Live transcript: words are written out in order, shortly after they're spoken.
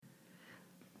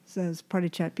says Party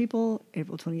Chat People,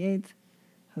 April 28th.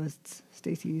 Hosts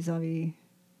Stacy, Zavi,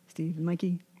 Steve, and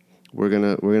Mikey. We're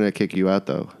gonna kick you out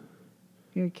though.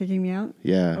 You're kicking me out?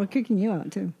 Yeah. We're kicking you out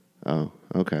too. Oh,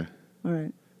 okay. All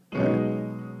right.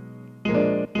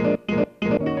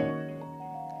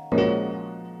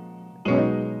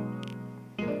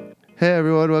 Hey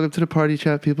everyone, welcome to the Party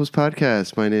Chat People's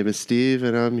podcast. My name is Steve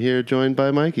and I'm here joined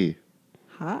by Mikey.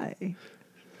 Hi.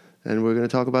 And we're going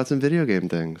to talk about some video game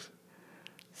things.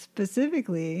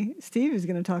 Specifically, Steve is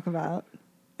going to talk about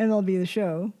MLB The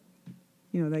Show.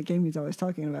 You know, that game he's always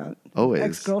talking about. Always.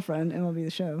 Ex-Girlfriend, MLB The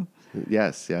Show.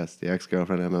 Yes, the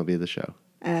ex-girlfriend MLB The Show.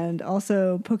 And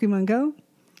also Pokemon Go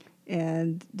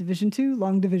and Division 2,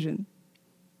 Long Division.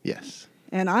 Yes.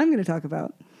 And I'm going to talk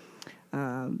about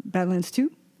Badlands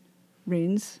 2,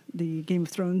 Reigns, the Game of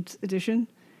Thrones edition,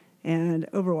 and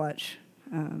Overwatch,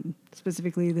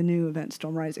 specifically the new event,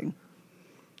 Storm Rising.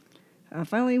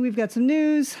 Finally, we've got some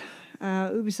news.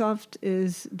 Ubisoft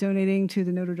is donating to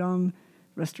the Notre Dame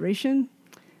restoration.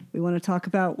 We want to talk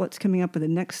about what's coming up with the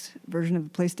next version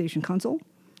of the PlayStation console.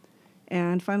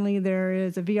 And finally, there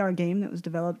is a VR game that was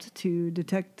developed to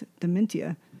detect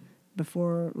dementia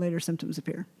before later symptoms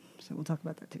appear. So we'll talk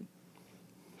about that too.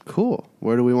 Cool.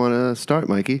 Where do we want to start,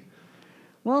 Mikey?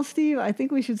 Well, Steve, I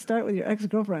think we should start with your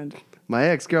ex-girlfriend. My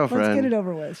ex-girlfriend. Let's get it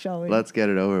over with, shall we? Let's get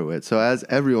it over with. So as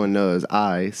everyone knows,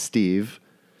 I, Steve,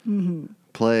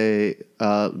 play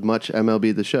much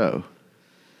MLB The Show.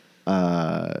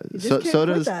 So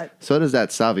does that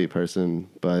Savi person,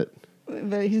 but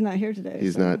he's not here today.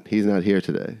 He's not here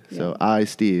today. Yeah. So I,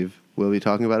 Steve, will be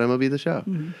talking about MLB The Show.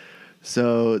 Mm-hmm.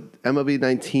 So MLB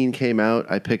 19 came out.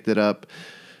 I picked it up,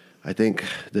 I think,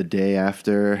 the day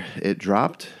after it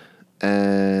dropped,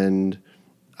 and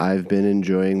I've been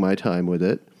enjoying my time with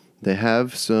it. They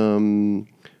have some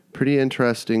pretty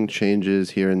interesting changes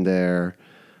here and there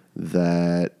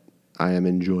that I am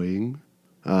enjoying.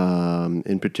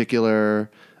 In particular,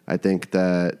 I think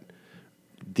that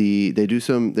they do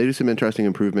some interesting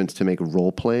improvements to make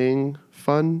role playing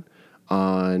fun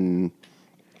on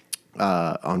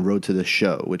Road to the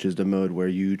Show, which is the mode where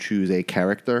you choose a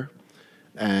character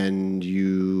and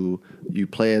you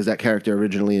play as that character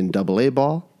originally in AA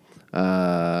ball,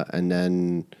 and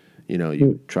then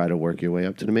you try to work your way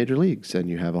up to the major leagues, and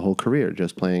you have a whole career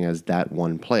just playing as that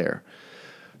one player.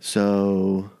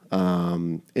 So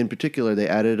in particular, they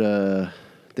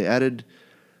added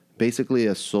basically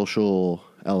a social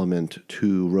element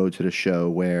to Road to the Show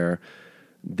where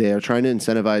they're trying to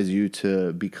incentivize you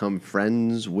to become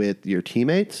friends with your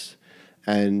teammates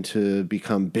and to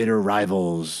become bitter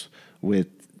rivals with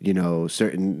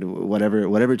certain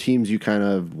whatever teams you kind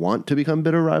of want to become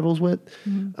bitter rivals with.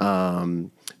 Mm-hmm.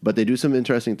 But they do some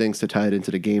interesting things to tie it into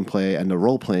the gameplay and the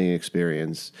role playing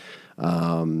experience.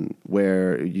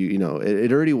 Where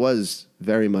it already was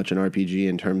very much an RPG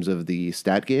in terms of the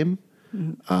stat game,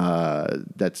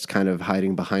 that's kind of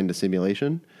hiding behind the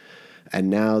simulation, and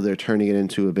now they're turning it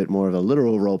into a bit more of a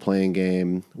literal role playing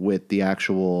game with the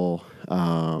actual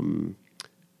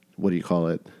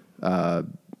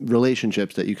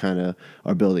relationships that you kind of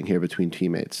are building here between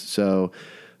teammates. So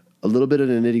a little bit of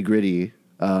the nitty gritty.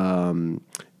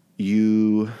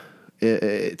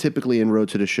 Typically in Road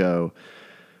to the Show,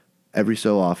 every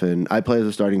so often, I play as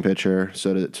a starting pitcher,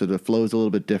 so the flow is a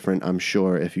little bit different, I'm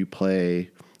sure, if you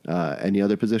play any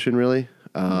other position, really.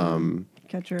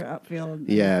 Catcher, outfield.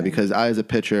 Yeah, because I, as a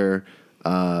pitcher,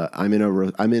 I'm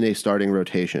in a starting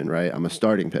rotation, right? I'm a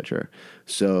starting pitcher.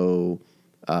 So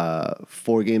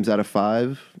 4 games out of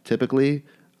 5, typically,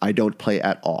 I don't play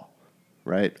at all,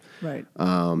 right? Right.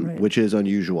 Which is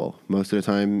unusual. Most of the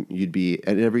time, you'd be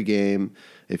at every game.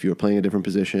 If you were playing a different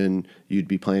position, you'd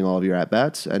be playing all of your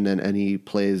at-bats, and then any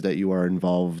plays that you are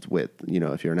involved with,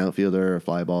 if you're an outfielder, a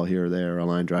fly ball here or there, a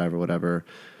line drive or whatever,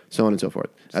 so on and so forth.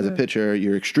 As a pitcher,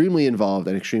 you're extremely involved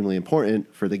and extremely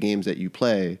important for the games that you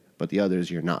play, but the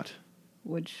others you're not.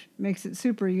 Which makes it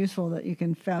super useful that you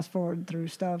can fast forward through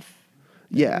stuff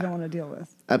that you don't want to deal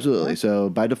with. Absolutely. Right? So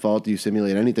by default, you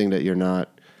simulate anything that you're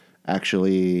not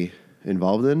actually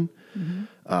involved in.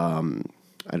 Mm-hmm.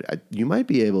 You might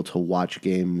be able to watch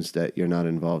games that you're not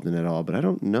involved in at all, but I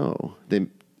don't know.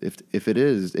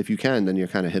 If you can, then you're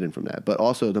kind of hidden from that. But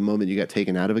also, the moment you get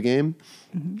taken out of a game,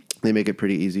 they make it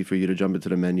pretty easy for you to jump into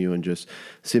the menu and just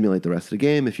simulate the rest of the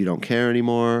game if you don't care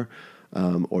anymore,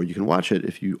 or you can watch it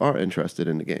if you are interested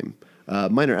in the game.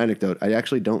 Minor anecdote, I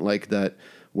actually don't like that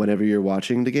whenever you're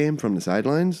watching the game from the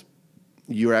sidelines,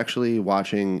 you're actually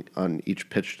watching on each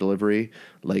pitch delivery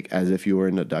like as if you were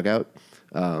in a dugout.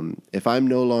 If I'm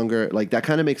no longer, that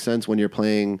kind of makes sense when you're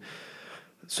playing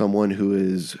someone who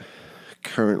is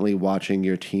currently watching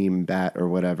your team bat or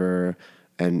whatever,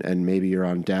 and maybe you're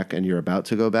on deck and you're about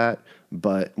to go bat.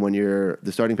 But when you're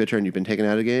the starting pitcher and you've been taken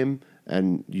out of the game,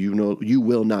 and you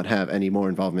will not have any more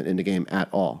involvement in the game at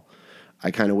all.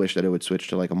 I kind of wish that it would switch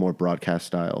to like a more broadcast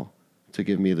style to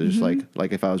give me the just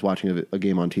like if I was watching a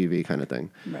game on TV kind of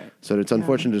thing. Right. So it's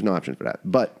unfortunate there's no option for that.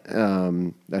 But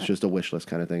that's just a wish list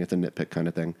kind of thing. It's a nitpick kind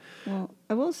of thing. Well,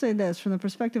 I will say this from the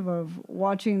perspective of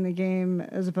watching the game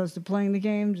as opposed to playing the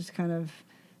game, just kind of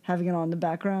having it on in the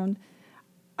background.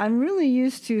 I'm really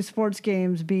used to sports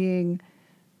games being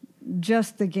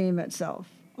just the game itself,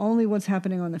 only what's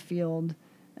happening on the field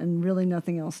and really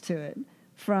nothing else to it.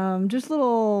 From just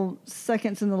little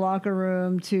seconds in the locker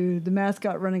room to the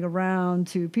mascot running around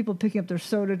to people picking up their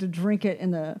soda to drink it in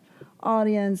the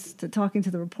audience to talking to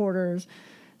the reporters.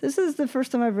 This is the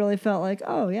first time I've really felt like,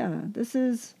 oh, yeah, this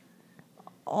is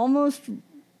almost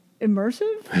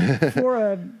immersive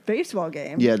for a baseball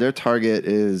game. Yeah, their target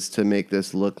is to make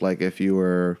this look like if you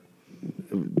were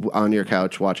on your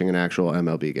couch watching an actual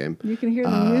MLB game. You can hear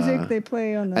the music they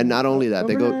play on the and not only that,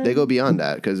 overhead. they go beyond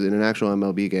that, because in an actual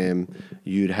MLB game,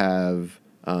 you'd have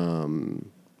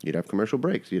commercial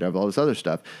breaks, you'd have all this other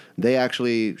stuff. They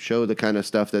actually show the kind of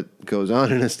stuff that goes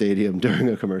on in a stadium during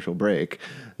a commercial break.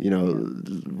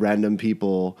 Random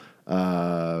people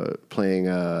playing.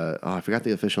 I forgot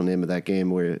the official name of that game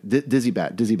where Dizzy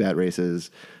Bat races,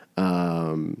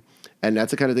 and that's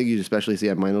the kind of thing you especially see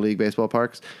at minor league baseball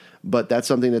parks. But that's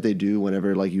something that they do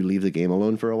whenever like you leave the game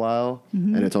alone for a while,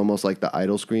 and it's almost like the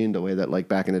idle screen, the way that like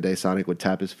back in the day Sonic would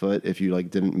tap his foot if you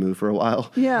like didn't move for a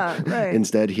while. Yeah, right.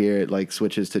 Instead, here it like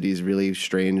switches to these really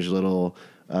strange little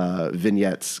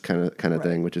vignettes kind of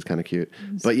thing, which is kind of cute.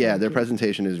 But yeah, their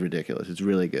presentation is ridiculous. It's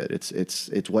really good. It's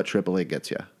what AAA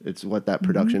gets you. It's what that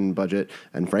production budget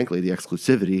and frankly the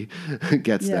exclusivity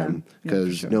gets them,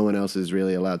 because no one else is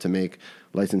really allowed to make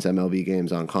licensed MLB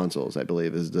games on consoles, I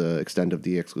believe, is the extent of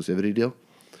the exclusivity deal.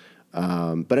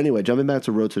 But anyway, jumping back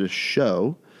to Road to the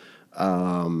Show.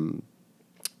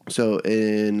 So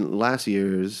in last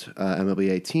year's MLB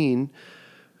 18,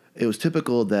 it was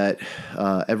typical that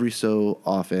every so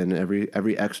often,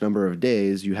 every X number of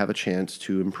days, you have a chance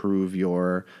to improve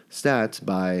your stats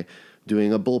by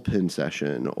doing a bullpen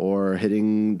session or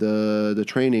hitting the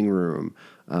training room,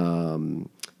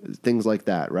 things like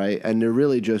that, right? And they're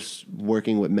really just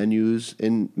working with menus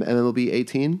in MLB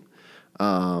 18,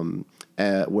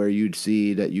 where you'd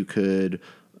see that you could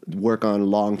work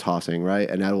on long tossing, right?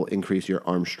 And that will increase your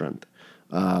arm strength.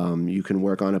 You can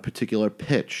work on a particular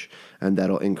pitch, and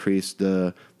that'll increase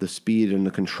the speed and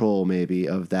the control maybe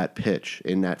of that pitch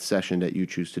in that session that you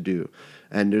choose to do.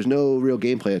 And there's no real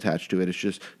gameplay attached to it. It's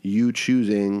just you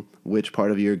choosing which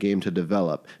part of your game to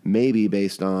develop, maybe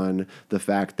based on the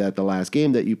fact that the last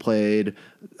game that you played,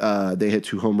 they hit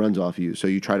 2 home runs off you. So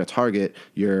you try to target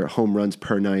your home runs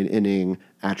per 9 inning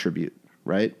attribute,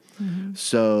 right? Mm-hmm.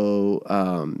 So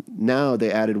now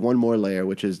they added one more layer,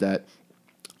 which is that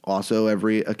also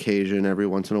every occasion, every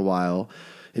once in a while,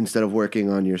 instead of working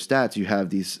on your stats, you have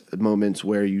these moments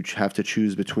where you have to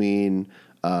choose between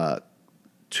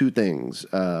 2 things,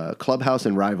 clubhouse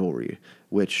and rivalry,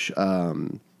 which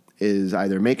is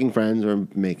either making friends or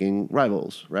making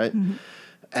rivals, right? Mm-hmm.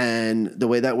 And the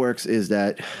way that works is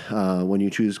that when you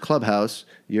choose clubhouse,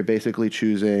 you're basically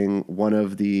choosing one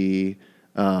of your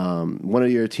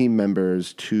team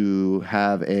members to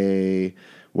have a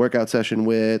workout session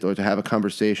with, or to have a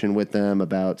conversation with them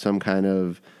about some kind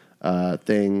of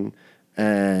thing.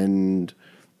 And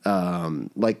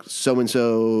like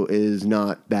so-and-so is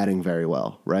not batting very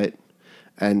well, right?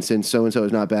 And since so-and-so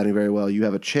is not batting very well, you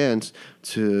have a chance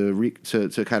to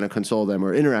kind of console them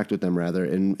or interact with them, rather,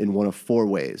 in one of 4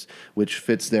 ways, which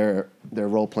fits their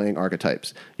role-playing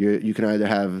archetypes. You can either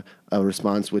have a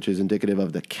response which is indicative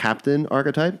of the captain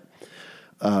archetype.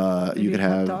 You could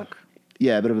have... Talk.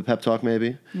 Yeah, a bit of a pep talk,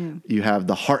 maybe. Yeah. You have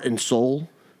the heart and soul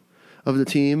of the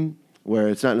team, where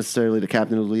it's not necessarily the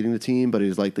captain who's leading the team, but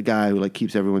he's like the guy who like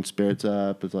keeps everyone's spirits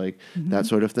up. It's like that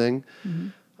sort of thing. Mm-hmm.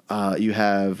 You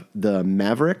have the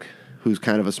maverick, who's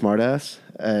kind of a smartass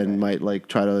and might like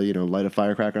try to light a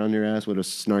firecracker on your ass with a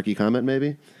snarky comment,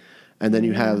 maybe. And then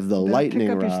you have the lightning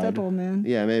rod. Pick up your step, old man.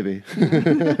 Yeah, maybe.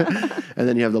 And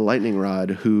then you have the lightning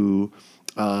rod, who.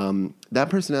 That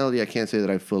personality, I can't say that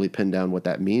I've fully pinned down what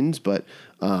that means, but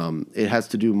it has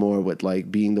to do more with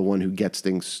like being the one who gets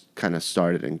things kind of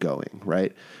started and going,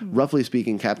 right? Mm-hmm. Roughly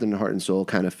speaking, Captain Heart and Soul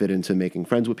kind of fit into making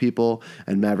friends with people,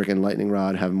 and Maverick and Lightning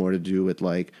Rod have more to do with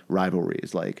like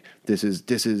rivalries. Like this is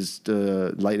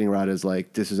the Lightning Rod is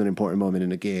like, this is an important moment in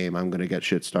the game, I'm going to get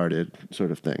shit started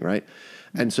sort of thing, right?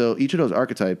 Mm-hmm. And so each of those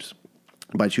archetypes,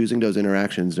 by choosing those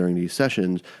interactions during these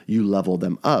sessions, you level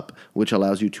them up, which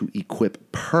allows you to equip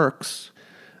perks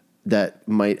that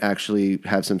might actually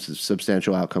have some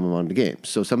substantial outcome on the game.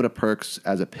 So some of the perks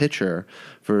as a pitcher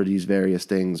for these various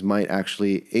things might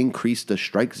actually increase the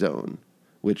strike zone,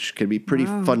 which can be pretty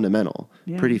fundamental,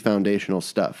 pretty foundational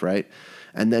stuff, right?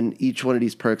 And then each one of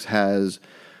these perks has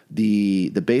the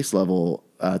base level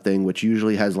thing, which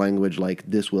usually has language like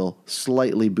this will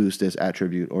slightly boost this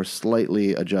attribute or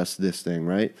slightly adjust this thing,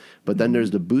 right? But then there's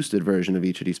the boosted version of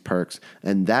each of these perks,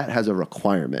 and that has a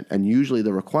requirement. And usually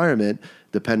the requirement,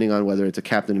 depending on whether it's a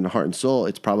captain in the heart and soul,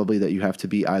 it's probably that you have to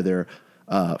be either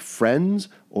friends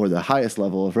or the highest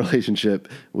level of relationship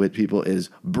with people is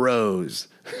bros.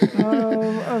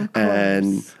 Oh, of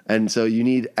course. And so you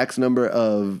need X number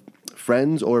of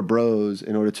friends or bros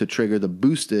in order to trigger the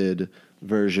boosted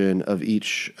version of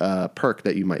each perk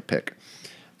that you might pick.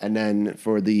 And then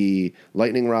for the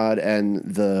lightning rod and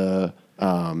the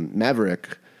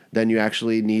maverick, then you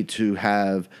actually need to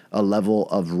have a level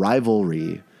of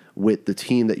rivalry with the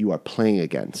team that you are playing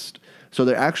against. So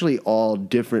they're actually all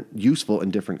different, useful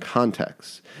in different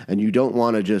contexts. And you don't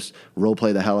want to just role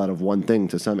play the hell out of one thing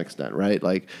to some extent, right?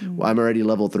 Like, well, I'm already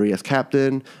level 3 as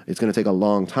captain. It's going to take a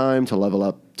long time to level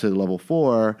up to level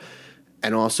 4.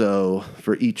 And also,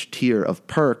 for each tier of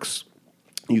perks,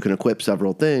 you can equip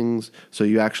several things. So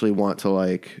you actually want to,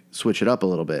 like, switch it up a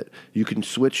little bit. You can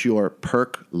switch your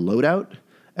perk loadout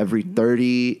every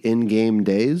 30 in-game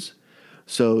days.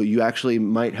 So you actually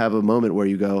might have a moment where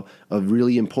you go, a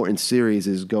really important series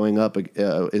is coming up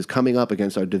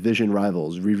against our division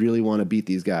rivals. We really want to beat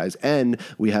these guys, and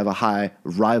we have a high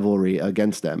rivalry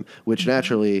against them. Which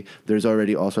naturally, there's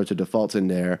already all sorts of defaults in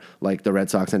there, like the Red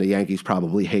Sox and the Yankees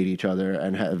probably hate each other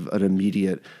and have an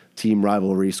immediate team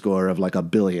rivalry score of like 1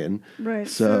 billion. Right.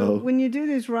 So when you do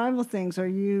these rival things, are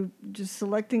you just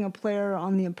selecting a player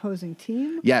on the opposing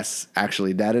team? Yes,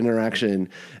 actually, that interaction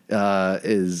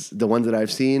is the ones that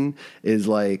I've seen is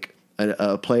like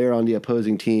a player on the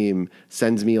opposing team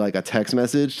sends me like a text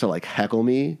message to like heckle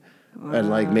me and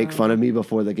like make fun of me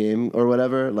before the game or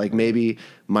whatever. Like maybe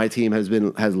my team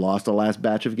has lost the last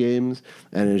batch of games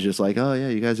and it's just like, oh yeah,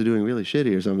 you guys are doing really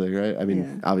shitty or something, right? I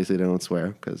mean, obviously they don't swear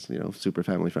because super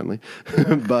family friendly,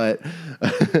 but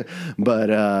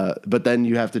then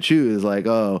you have to choose like,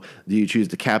 oh, do you choose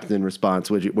the captain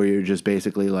response, where you're just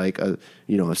basically like a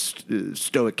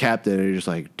stoic captain and you're just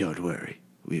like, don't worry,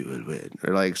 we will win,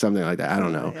 or like something like that. I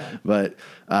don't know.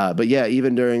 But yeah,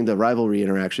 even during the rivalry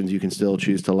interactions, you can still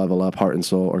choose to level up heart and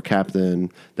soul or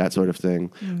captain, that sort of thing.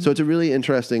 Mm-hmm. So it's a really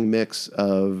interesting mix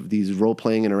of these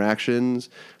role-playing interactions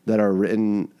that are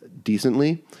written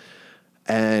decently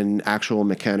and actual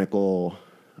mechanical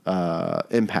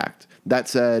impact. That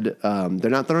said, they're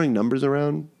not throwing numbers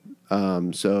around,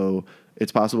 so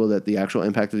it's possible that the actual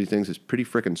impact of these things is pretty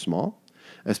freaking small,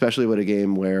 especially with a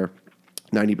game where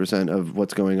 90% of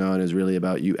what's going on is really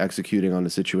about you executing on the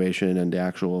situation and the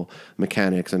actual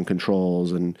mechanics and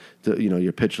controls and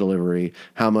your pitch delivery.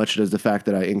 How much does the fact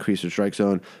that I increase your strike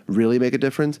zone really make a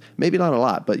difference? Maybe not a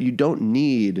lot, but you don't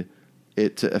need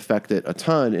it to affect it a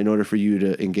ton in order for you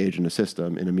to engage in the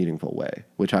system in a meaningful way,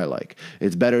 which I like.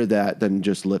 It's better than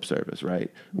just lip service, right?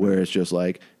 Where it's just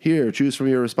like, here, choose from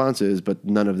your responses, but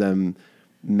none of them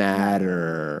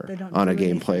matter on a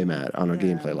gameplay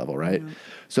gameplay level, right? Yeah.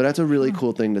 So that's a really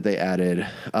cool thing that they added.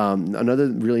 Another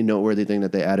really noteworthy thing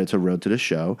that they added to Road to the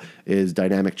Show is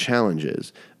dynamic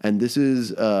challenges. And this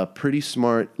is a pretty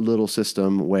smart little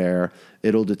system where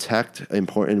it'll detect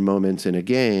important moments in a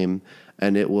game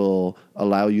and it will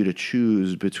allow you to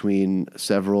choose between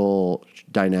several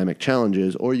dynamic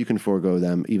challenges, or you can forego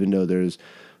them even though there's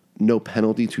no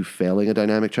penalty to failing a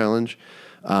dynamic challenge.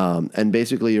 And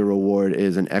basically your reward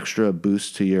is an extra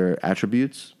boost to your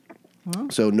attributes. Wow.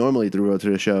 So normally through Road to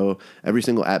the Show, every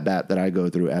single at-bat that I go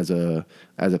through as a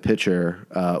pitcher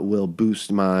will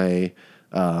boost my,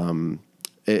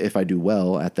 if I do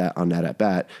well on that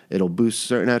at-bat, it'll boost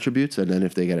certain attributes, and then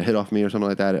if they get a hit off me or something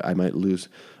like that, I might lose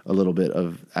a little bit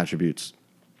of attributes.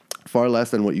 Far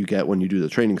less than what you get when you do the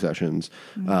training sessions,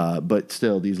 but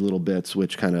still these little bits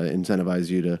which kind of incentivize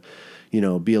you to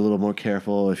be a little more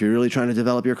careful. If you're really trying to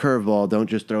develop your curveball, don't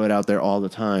just throw it out there all the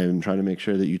time. Try to make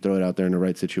sure that you throw it out there in the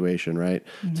right situation, right?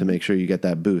 Mm-hmm. To make sure you get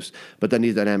that boost. But then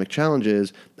these dynamic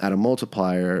challenges add a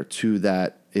multiplier to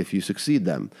that if you succeed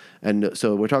them. And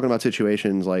so we're talking about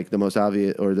situations like the most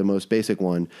obvious or the most basic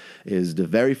one is the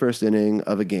very first inning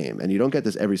of a game. And you don't get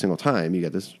this every single time. You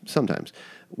get this sometimes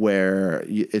where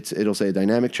it'll say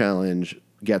dynamic challenge,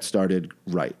 get started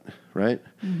right?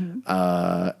 Mm-hmm.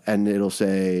 And it'll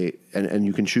say, and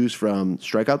you can choose from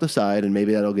strike out the side, and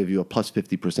maybe that'll give you a plus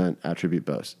 50% attribute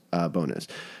bonus.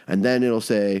 And then it'll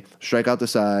say strike out the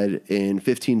side in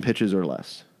 15 pitches or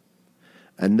less.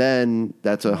 and then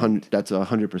that's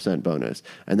 100% bonus.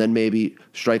 And then maybe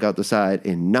strike out the side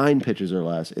in 9 pitches or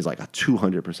less is like a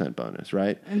 200% bonus,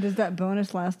 right? And does that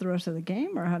bonus last the rest of the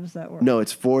game, or how does that work? No,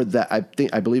 it's for that.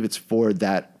 I believe it's for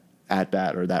that at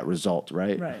bat or that result,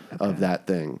 right? Right. Okay. Of that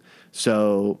thing.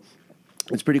 So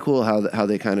it's pretty cool how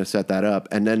they kind of set that up,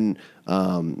 and then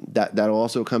that'll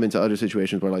also come into other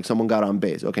situations where like someone got on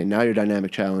base. Okay, now your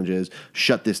dynamic challenge is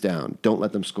shut this down. Don't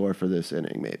let them score for this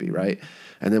inning, maybe, right?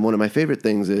 And then one of my favorite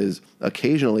things is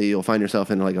occasionally you'll find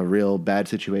yourself in like a real bad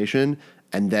situation,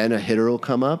 and then a hitter will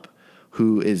come up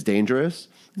who is dangerous,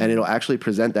 and it'll actually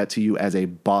present that to you as a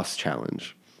boss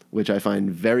challenge, which I find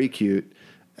very cute,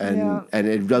 and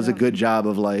it does a good job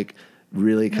of like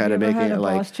really kind of making had it a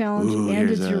like boss challenge ooh, and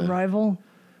here's it's your rival.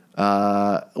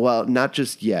 Well, not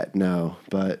just yet, no,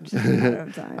 but Just a matter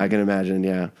of time. I can imagine,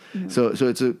 yeah. So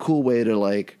it's a cool way to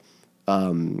like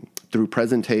through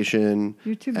presentation.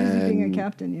 You're too busy being a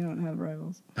captain. You don't have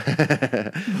rivals.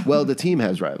 Well, the team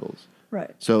has rivals.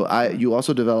 Right. So you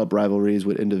also develop rivalries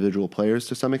with individual players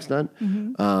to some extent,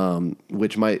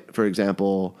 which might, for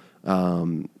example,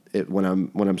 when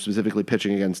I'm specifically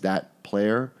pitching against that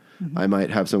player, I might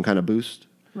have some kind of boost.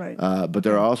 Right. But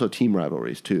there are also team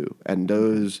rivalries too, and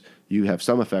those you have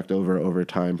some effect over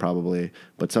time probably,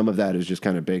 but some of that is just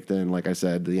kind of baked in. Like I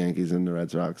said, the Yankees and the Red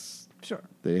Sox, Sure.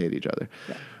 they hate each other.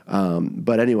 Yeah.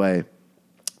 But anyway,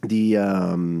 the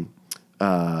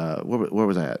where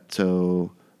was I at?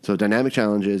 So dynamic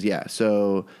challenges, yeah.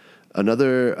 So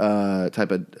another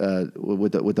type of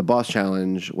with the boss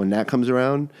challenge, when that comes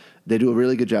around, they do a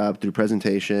really good job through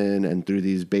presentation and through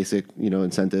these basic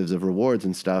incentives of rewards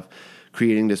and stuff,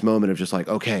 creating this moment of just like,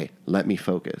 okay, let me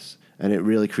focus, and it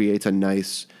really creates a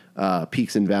nice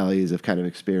peaks and valleys of kind of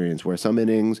experience where some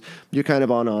innings you're kind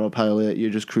of on autopilot, you're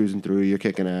just cruising through, you're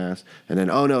kicking ass, and then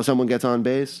oh no, someone gets on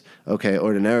base. Okay,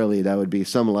 ordinarily that would be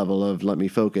some level of let me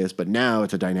focus, but now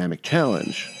it's a dynamic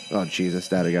challenge. Oh Jesus,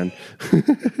 that again.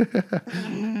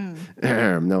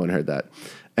 No one heard that.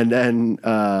 And then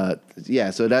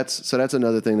so that's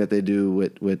another thing that they do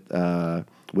with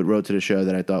Road to the Show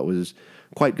that I thought was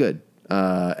quite good,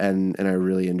 and I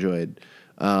really enjoyed.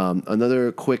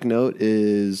 Another quick note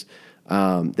is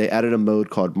they added a mode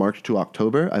called March to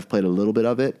October. I've played a little bit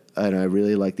of it, and I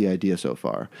really like the idea so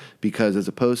far, because as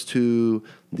opposed to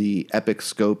the epic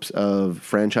scopes of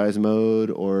franchise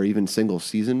mode or even single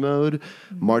season mode,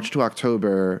 March to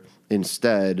October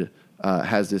instead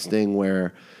has this thing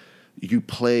where you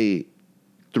play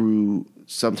through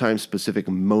sometimes specific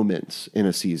moments in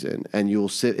a season, and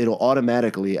it'll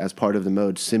automatically, as part of the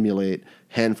mode, simulate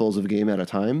handfuls of game at a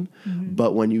time.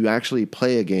 But when you actually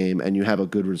play a game and you have a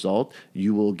good result,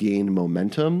 you will gain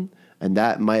momentum, and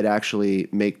that might actually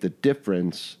make the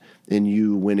difference in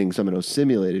you winning some of those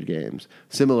simulated games.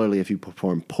 Similarly, if you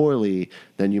perform poorly,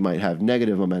 then you might have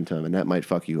negative momentum, and that might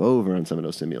fuck you over on some of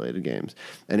those simulated games.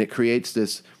 And it creates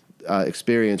this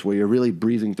experience where you're really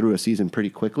breezing through a season pretty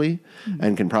quickly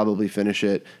and can probably finish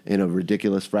it in a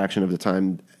ridiculous fraction of the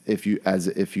time if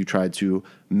you tried to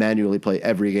manually play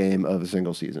every game of a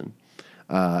single season.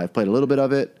 I've played a little bit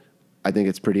of it. I think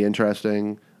it's pretty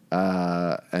interesting,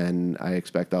 and I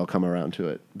expect I'll come around to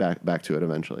it, back to it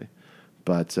eventually.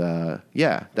 But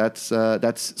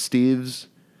that's Steve's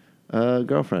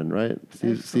girlfriend, right?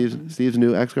 Steve's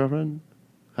new ex-girlfriend.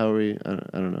 How are we? I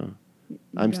don't know.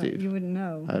 I'm Steve. You wouldn't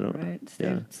know. I don't right?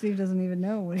 know. Steve doesn't even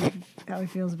know how he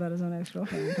feels about his own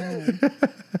ex-girlfriend.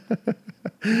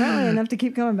 Apparently enough to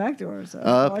keep coming back to her. So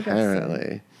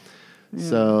apparently. Yeah.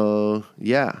 So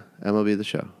yeah, MLB The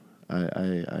Show.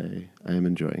 I am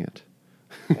enjoying it.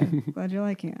 Okay. Glad you're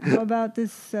liking it. How about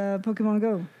this Pokemon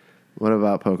Go? What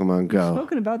about Pokemon Go? We've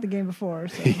spoken about the game before.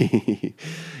 So.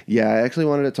 Yeah, I actually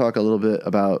wanted to talk a little bit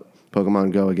about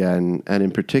Pokemon Go again, and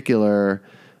in particular,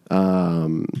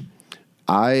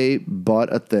 I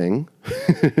bought a thing.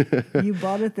 You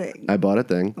bought a thing. I bought a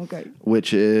thing. Okay.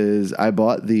 Which is, I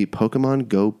bought the Pokemon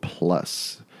Go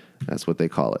Plus. That's what they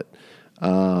call it.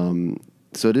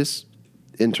 So this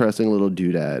interesting little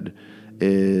doodad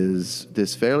is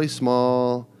this fairly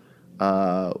small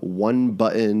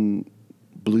one-button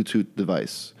Bluetooth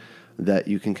device that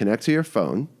you can connect to your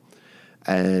phone,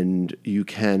 and you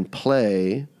can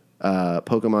play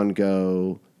Pokemon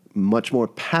Go much more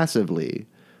passively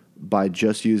by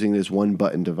just using this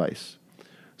one-button device.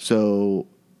 So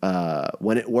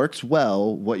when it works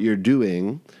well, what you're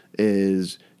doing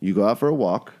is you go out for a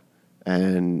walk,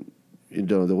 and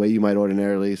the way you might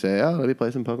ordinarily say, oh, let me play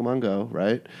some Pokemon Go,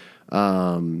 right?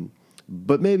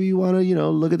 But maybe you want to,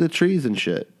 look at the trees and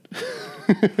shit.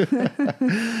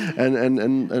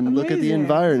 and look at the Amazing.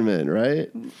 environment,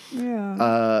 right?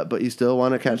 Yeah. But you still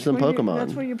want to catch some Pokemon.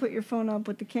 That's where you put your phone up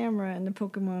with the camera and the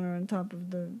Pokemon are on top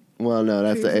of the. Well, no,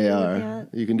 that's trees that the you're AR. looking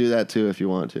at. You can do that too if you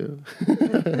want to.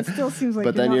 It still seems like.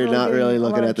 But then you're not really getting a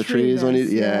looking lot at the of tree trees when you.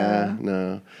 mess. Yeah,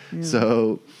 no. Yeah.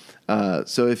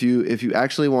 So if you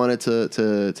actually wanted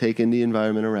to take in the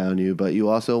environment around you, but you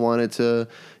also wanted to,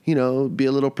 be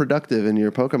a little productive in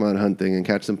your Pokemon hunting and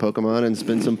catch some Pokemon and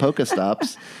spin some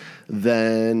Pokestops,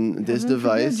 then this Heaven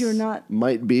forbid device you're not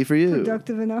might be for you.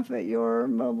 Productive enough at your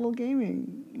mobile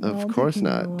gaming. Of while course taking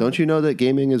not. a walk. Don't you know that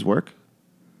gaming is work?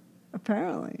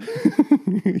 Apparently.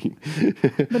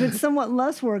 But it's somewhat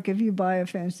less work if you buy a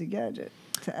fancy gadget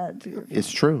to add to your.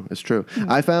 It's true.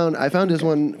 I found this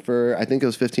one for, I think it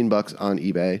was $15 on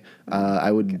eBay.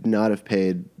 I would not have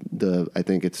paid I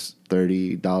think it's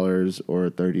 $30 or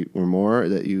 $30 or more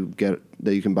that you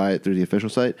can buy it through the official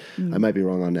site. I might be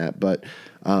wrong on that, but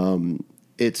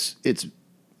it's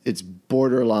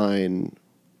borderline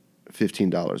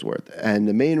 $15 worth. And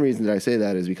the main reason that I say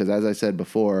that is because, as I said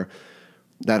before,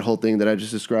 that whole thing that I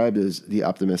just described is the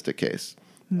optimistic case.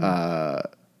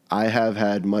 I have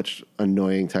had much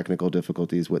annoying technical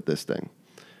difficulties with this thing.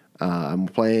 I'm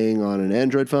playing on an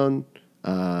Android phone,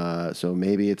 so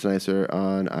maybe it's nicer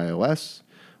on iOS.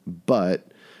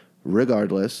 But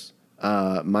regardless,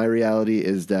 my reality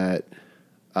is that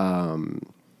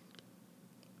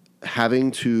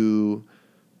having to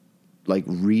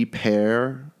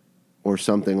repair or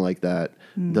something like that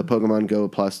the Pokemon Go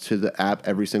Plus to the app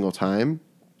every single time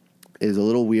is a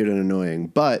little weird and annoying.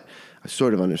 But I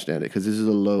sort of understand it because this is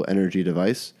a low energy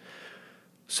device.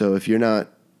 So if you're not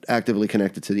actively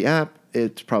connected to the app,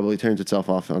 it probably turns itself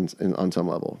off on some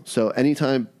level. So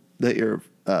anytime that you're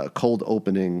cold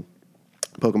opening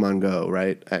Pokemon Go,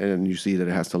 right, and you see that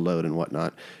it has to load and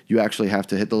whatnot, you actually have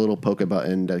to hit the little Poke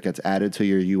button that gets added to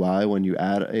your UI when you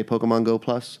add a Pokemon Go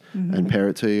Plus and pair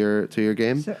it to your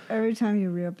game. So every time you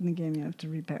reopen the game, you have to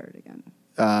repair it again.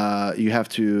 You have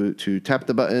to tap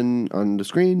the button on the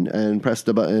screen and press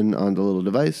the button on the little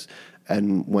device,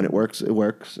 and when it works,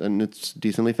 and it's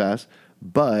decently fast.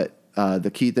 But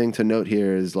the key thing to note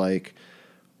here is that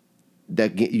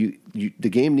the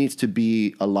game needs to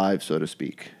be alive, so to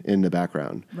speak, in the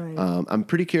background. Right. I'm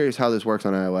pretty curious how this works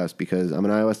on iOS because I'm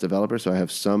an iOS developer, so I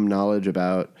have some knowledge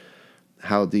about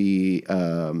how the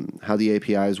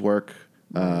APIs work,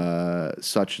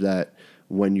 such that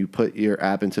when you put your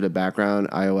app into the background,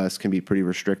 iOS can be pretty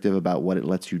restrictive about what it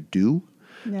lets you do.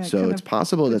 Yeah, So it's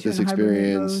possible that this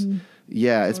experience,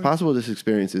 it's possible this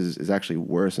experience is actually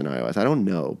worse in iOS. I don't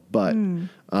know, but in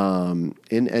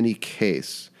any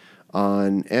case,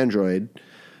 on Android,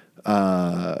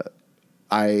 I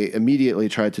immediately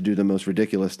tried to do the most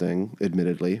ridiculous thing,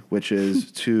 admittedly, which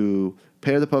is to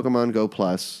pair the Pokemon Go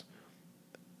Plus,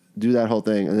 do that whole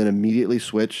thing, and then immediately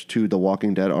switch to The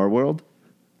Walking Dead Our World,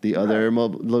 the other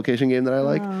location game that I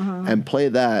like, and play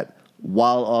that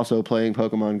while also playing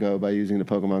Pokemon Go by using the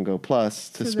Pokemon Go Plus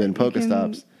to spin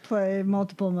Pokestops. Play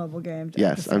multiple mobile games.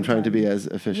 Yes, I'm trying to be as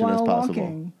efficient as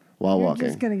possible. While You're walking.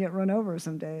 Just going to get run over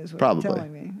some days. Probably. You're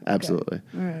telling me. Okay. Absolutely.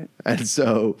 All right. And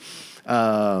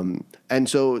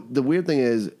so the weird thing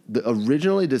is,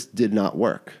 originally this did not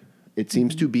work. It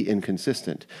seems to be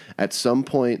inconsistent. At some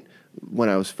point, when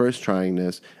I was first trying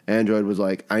this, Android was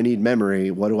like, I need memory.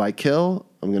 What do I kill?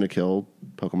 I'm going to kill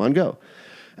Pokemon Go.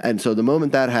 And so the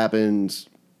moment that happens,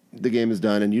 the game is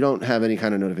done, and you don't have any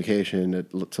kind of notification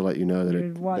to let you know that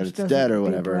it's dead or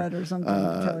whatever. Or something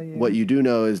to tell you. What you do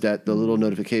know is that the little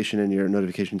notification in your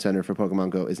notification center for Pokemon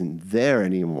Go isn't there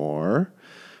anymore,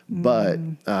 but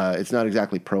it's not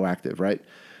exactly proactive, right?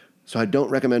 So I don't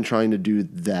recommend trying to do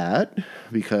that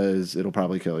because it'll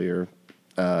probably kill your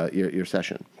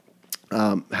session.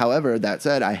 However, that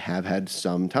said, I have had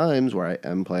some times where I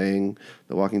am playing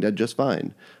The Walking Dead just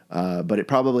fine. But it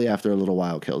probably after a little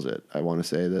while kills it. I want to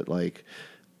say that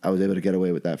I was able to get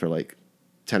away with that for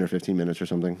 10 or 15 minutes or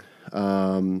something.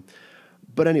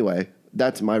 But anyway,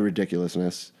 that's my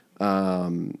ridiculousness.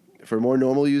 For more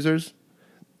normal users,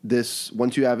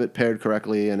 once you have it paired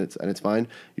correctly and it's fine,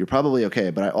 you're probably okay.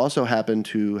 But I also happen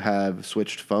to have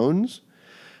switched phones,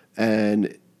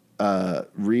 and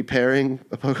repairing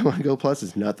a Pokemon Go Plus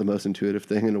is not the most intuitive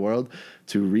thing in the world.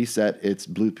 To reset its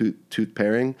Bluetooth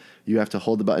pairing, you have to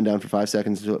hold the button down for 5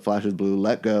 seconds until it flashes blue,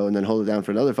 let go, and then hold it down for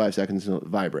another 5 seconds until it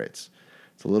vibrates.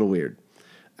 It's a little weird.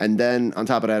 And then on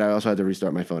top of that, I also had to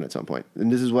restart my phone at some point.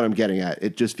 And this is what I'm getting at.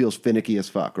 It just feels finicky as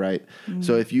fuck, right?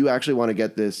 So if you actually want to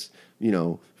get this,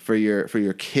 for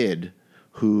your kid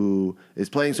who is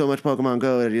playing so much Pokemon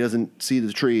Go that he doesn't see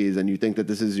the trees, and you think that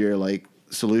this is your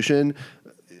solution,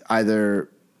 either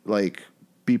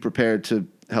be prepared to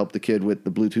help the kid with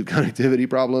the Bluetooth connectivity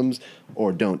problems,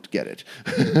 or don't get it.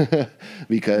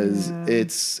 Because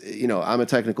it's, I'm a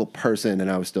technical person and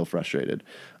I was still frustrated.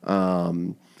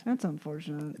 That's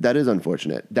unfortunate. That is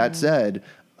unfortunate. That said,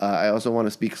 I also want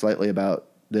to speak slightly about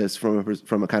this from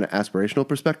a kind of aspirational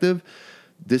perspective.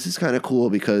 This is kind of cool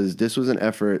because this was an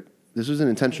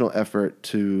intentional effort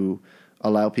to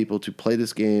allow people to play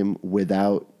this game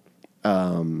without,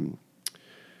 to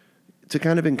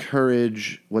kind of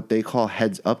encourage what they call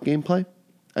heads-up gameplay,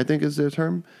 I think is their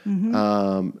term.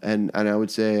 And I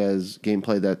would say as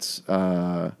gameplay that's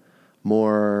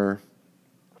more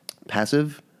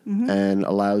passive and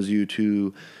allows you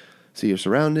to see your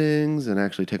surroundings and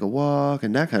actually take a walk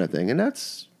and that kind of thing. And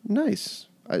that's nice.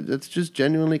 That's just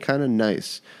genuinely kind of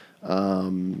nice.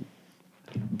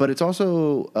 But it's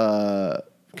also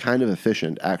kind of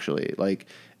efficient, actually. Like,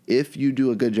 if you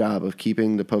do a good job of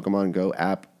keeping the Pokemon Go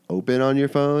app open on your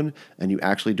phone and you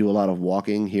actually do a lot of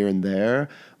walking here and there,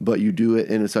 but you do it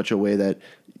in such a way that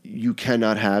you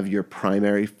cannot have your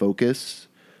primary focus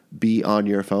be on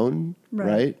your phone,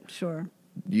 right? Sure.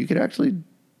 You could actually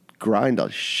grind a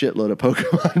shitload of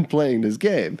Pokemon playing this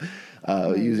game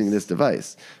using this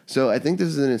device. So I think this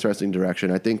is an interesting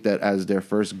direction. I think that as their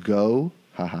first go,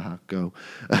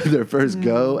 their first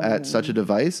go at such a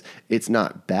device, it's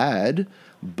not bad,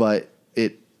 but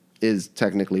it is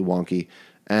technically wonky.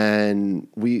 And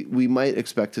we might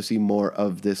expect to see more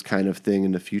of this kind of thing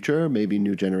in the future, maybe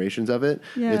new generations of it.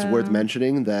 Yeah. It's worth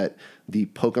mentioning that the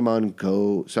Pokemon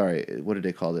Go, what did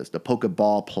they call this? The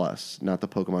Pokeball Plus, not the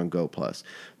Pokemon Go Plus.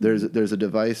 There's a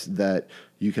device that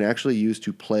you can actually use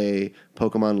to play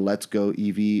Pokemon Let's Go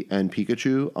Eevee and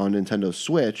Pikachu on Nintendo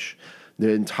Switch. The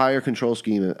entire control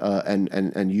scheme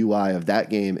and UI of that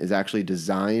game is actually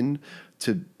designed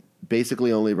to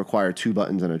basically only require 2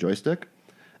 buttons and a joystick.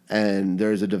 And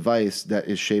there's a device that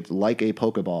is shaped like a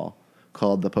Pokeball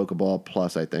called the Pokeball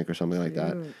Plus, I think, or something like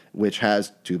that, which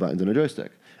has 2 buttons and a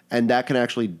joystick. And that can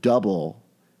actually double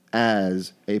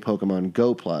as a Pokemon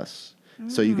Go Plus.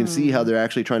 So you can see how they're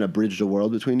actually trying to bridge the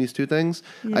world between these two things.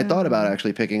 Yeah. I thought about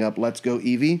actually picking up Let's Go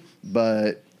Eevee,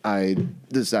 but I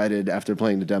decided after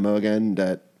playing the demo again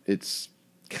that it's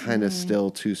kind of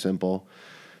still too simple.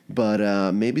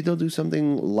 But maybe they'll do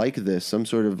something like this, some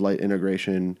sort of light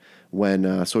integration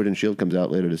when Sword and Shield comes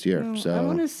out later this year. So I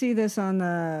want to see this on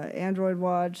the Android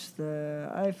Watch,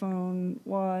 the iPhone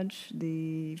Watch,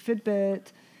 the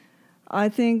Fitbit. I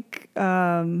think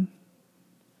I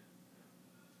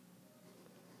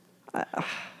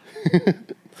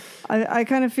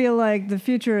kind of feel like the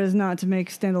future is not to make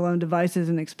standalone devices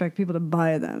and expect people to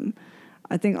buy them.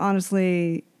 I think,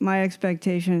 honestly, my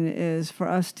expectation is for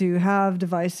us to have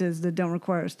devices that don't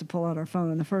require us to pull out our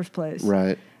phone in the first place.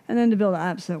 Right. And then to build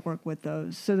apps that work with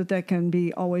those so that can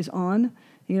be always on.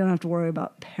 You don't have to worry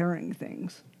about pairing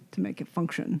things to make it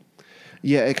function.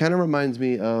 Yeah, it kind of reminds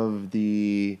me of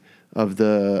the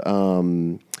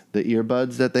earbuds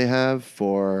that they have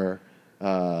for...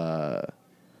 well,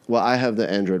 I have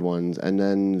the Android ones, and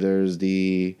then there's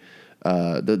those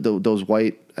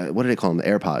white, what do they call them? The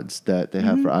AirPods that they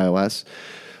have for iOS.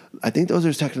 I think those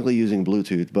are technically using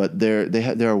Bluetooth, but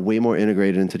they're way more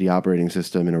integrated into the operating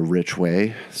system in a rich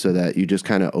way, so that you just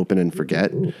kind of open and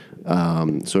forget,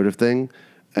 sort of thing.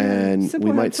 And simple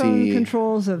we might see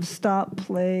controls of stop,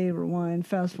 play, rewind,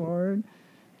 fast forward.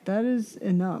 That is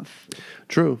enough.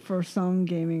 True. For some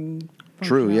gaming.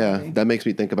 True, yeah. That makes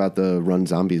me think about the Run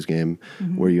Zombies game,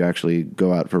 where you actually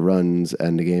go out for runs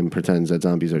and the game pretends that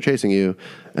zombies are chasing you,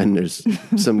 and there's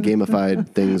some gamified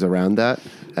things around that.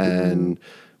 And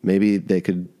maybe they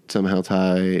could somehow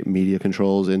tie media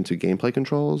controls into gameplay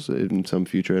controls in some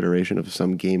future iteration of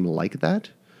some game like that.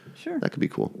 Sure. That could be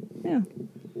cool. Yeah.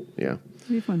 Yeah. It'd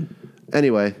be fun.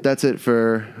 Anyway, that's it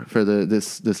for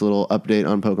this little update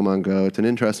on Pokemon Go. It's an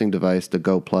interesting device, the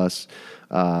Go Plus.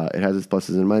 It has its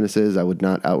pluses and minuses. I would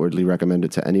not outwardly recommend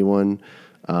it to anyone.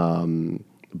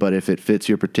 But if it fits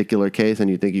your particular case and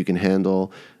you think you can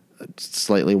handle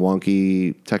slightly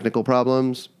wonky technical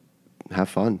problems, have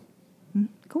fun.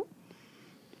 Cool.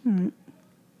 All right.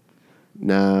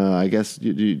 Now, I guess, do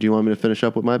you want me to finish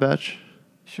up with my batch?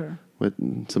 Sure. With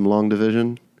some long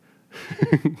division?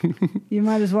 You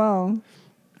might as well.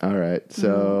 All right.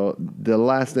 So the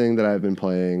last thing that I've been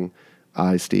playing,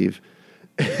 Steve,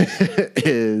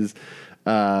 is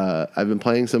I've been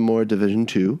playing some more Division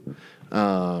 2.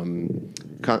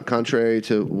 Contrary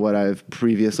to what I've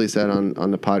previously said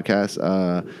on the podcast,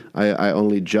 I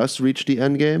only just reached the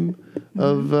end game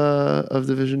of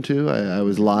Division 2. I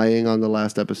was lying on the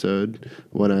last episode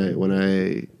when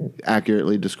I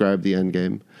accurately described the end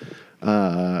game.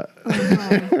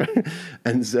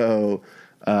 And so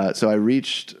So I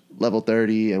reached level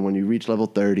 30, and when you reach level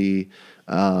 30,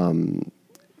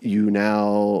 you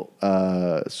now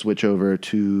switch over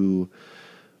to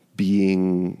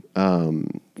being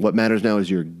what matters now is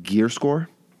your gear score.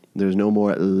 There's no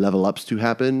more level ups to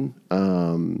happen,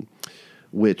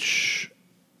 which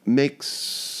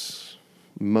makes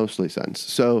mostly sense.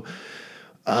 So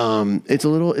it's a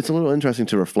little interesting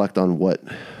to reflect on what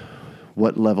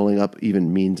leveling up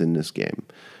even means in this game.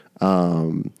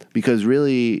 Because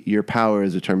really your power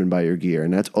is determined by your gear,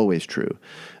 and that's always true.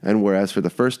 And whereas for the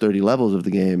first 30 levels of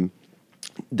the game,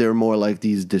 they're more like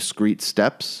these discrete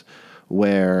steps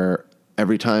where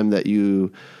every time that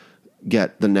you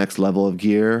get the next level of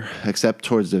gear, except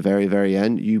towards the very, very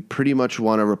end, you pretty much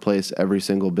want to replace every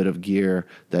single bit of gear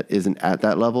that isn't at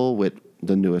that level with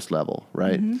the newest level,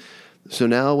 right? Mm-hmm. So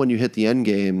now when you hit the end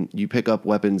game, you pick up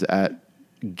weapons at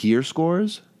gear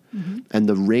scores, and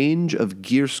the range of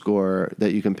gear score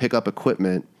that you can pick up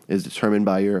equipment is determined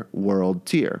by your world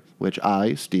tier, which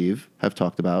I, Steve, have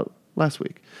talked about last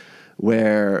week.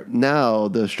 Where now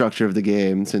the structure of the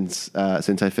game, since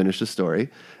I finished the story,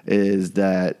 is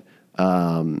that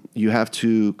you have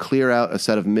to clear out a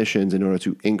set of missions in order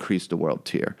to increase the world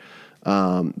tier.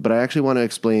 But I actually want to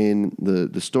explain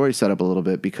the story setup a little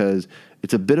bit because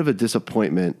it's a bit of a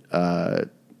disappointment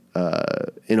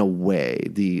in a way,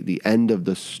 the end of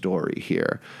the story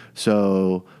here.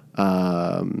 So,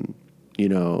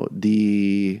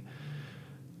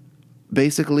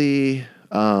 basically,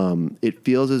 it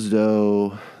feels as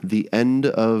though the end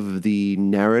of the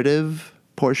narrative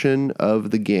portion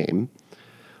of the game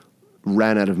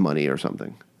ran out of money or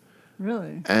something.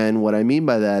 Really? And what I mean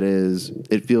by that is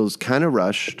it feels kind of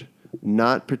rushed,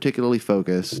 not particularly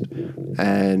focused,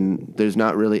 and there's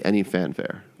not really any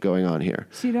fanfare going on here.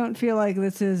 So you don't feel like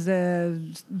this is a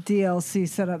DLC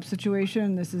setup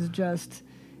situation? This is just,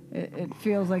 it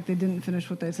feels like they didn't finish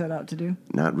what they set out to do?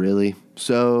 Not really.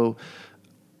 So,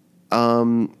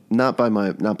 not by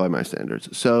my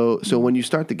standards. So when you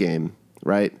start the game,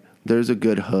 right, there's a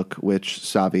good hook, which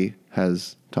Savi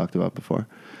has talked about before.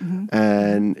 Mm-hmm.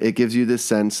 And it gives you this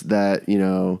sense that,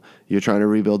 you're trying to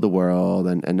rebuild the world,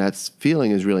 and that feeling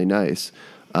is really nice.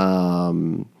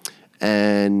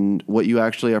 And what you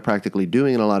actually are practically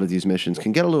doing in a lot of these missions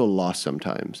can get a little lost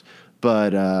sometimes.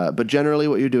 But generally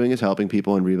what you're doing is helping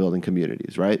people and rebuilding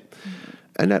communities, right? Mm-hmm.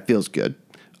 And that feels good.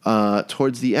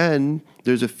 Towards the end,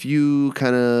 there's a few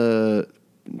kind of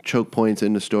choke points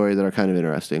in the story that are kind of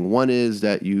interesting. One is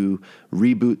that you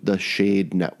reboot the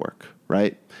Shade network,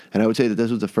 right? And I would say that this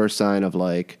was the first sign of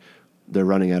like they're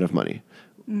running out of money.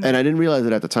 Mm. And I didn't realize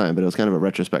it at the time, but it was kind of a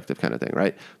retrospective kind of thing,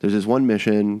 right? There's this one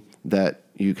mission that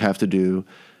you have to do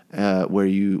where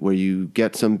you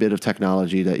get some bit of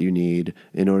technology that you need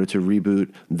in order to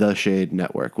reboot the Shade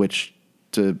network, which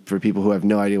for people who have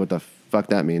no idea what the fuck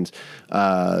that means,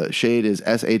 Shade is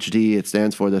SHD. It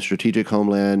stands for the Strategic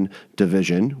Homeland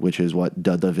Division, which is what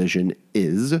the Division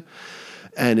is.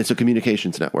 And it's a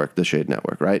communications network, the Shade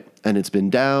network, right? And it's been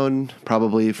down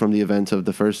probably from the events of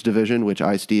the first division, which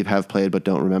I, Steve, have played but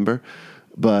don't remember.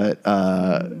 But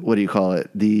what do you call it?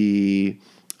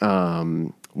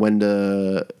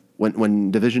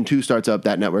 When Division 2 starts up,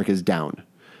 that network is down.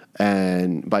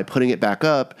 And by putting it back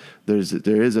up, there is a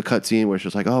cutscene where it's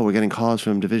just like, oh, we're getting calls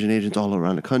from division agents all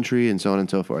around the country and so on and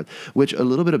so forth. Which a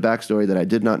little bit of backstory that I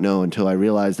did not know until I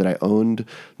realized that I owned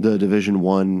the Division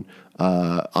 1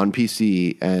 on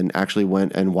PC and actually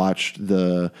went and watched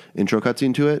the intro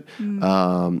cutscene to it,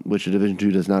 which the Division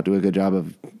 2 does not do a good job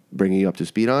of bringing you up to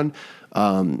speed on.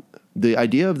 The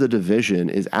idea of the Division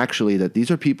is actually that these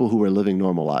are people who are living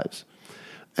normal lives.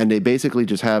 And they basically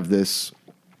just have this,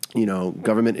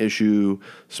 government issue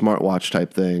smartwatch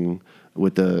type thing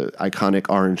with the iconic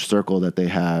orange circle that they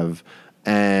have.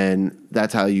 And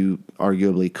that's how you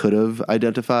arguably could have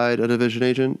identified a division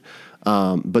agent.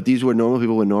 But these were normal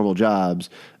people with normal jobs.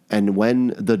 And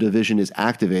when the division is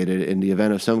activated in the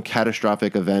event of some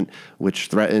catastrophic event which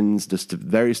threatens the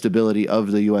very stability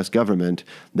of the U.S. government,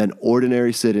 then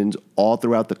ordinary citizens all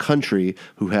throughout the country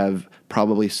who have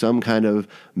probably some kind of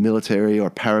military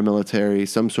or paramilitary,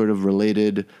 some sort of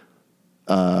related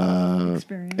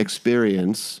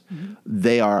experience,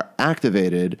 they are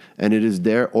activated, and it is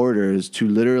their orders to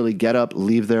literally get up,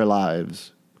 leave their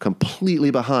lives completely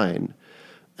behind.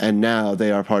 And now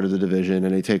they are part of the division,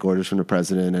 and they take orders from the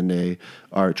president, and they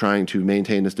are trying to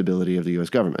maintain the stability of the U.S.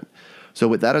 government. So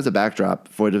with that as a backdrop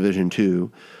for Division 2,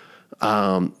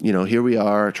 here we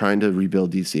are trying to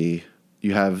rebuild D.C.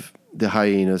 You have the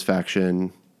Hyenas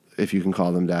faction, if you can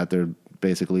call them that. They're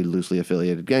basically loosely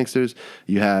affiliated gangsters.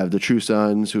 You have the True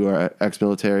Sons, who are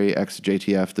ex-military,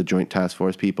 ex-JTF, the Joint Task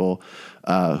Force people,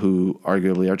 who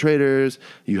arguably are traitors.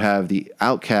 You have the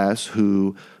Outcasts,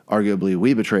 who arguably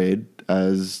we betrayed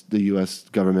as the U.S.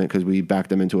 government because we backed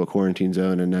them into a quarantine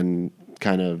zone and then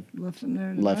kind of left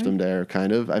them there,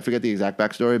 kind of. I forget the exact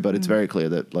backstory, but it's very clear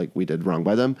that like we did wrong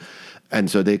by them. And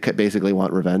so they basically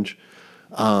want revenge.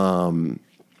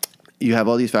 You have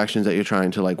all these factions that you're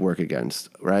trying to like work against,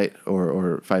 right?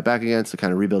 Or fight back against to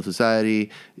kind of rebuild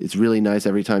society. It's really nice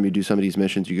every time you do some of these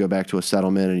missions, you go back to a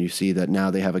settlement and you see that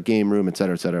now they have a game room, et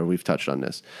cetera, et cetera. We've touched on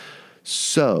this.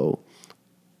 So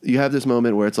you have this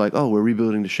moment where it's like, oh, we're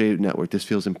rebuilding the Shade Network. This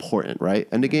feels important, right?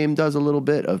 And the game does a little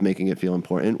bit of making it feel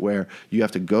important, where you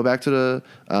have to go back to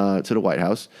the White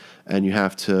House and you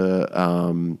have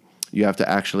to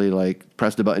actually like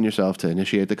press the button yourself to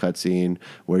initiate the cutscene,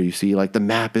 where you see like the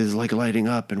map is like lighting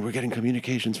up and we're getting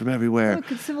communications from everywhere.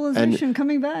 Look, it's civilization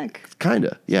coming back.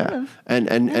 Kinda, yeah. Sort of.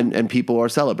 And people are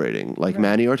celebrating. Like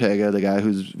Manny Ortega, the guy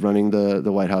who's running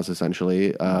the White House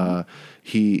essentially,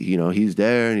 he's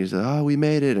there and he's like, oh, we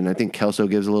made it. And I think Kelso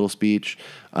gives a little speech,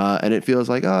 and it feels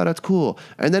like, oh, that's cool.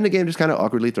 And then the game just kind of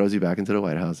awkwardly throws you back into the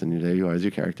White House, and there you are as your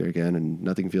character again, and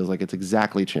nothing feels like it's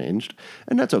exactly changed,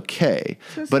 and that's okay.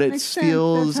 But it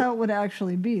feels that's how it would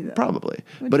actually be, though. Probably,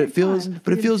 but it feels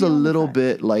a little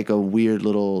bit like a weird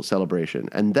little celebration.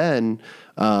 And then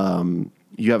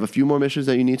you have a few more missions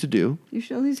that you need to do. You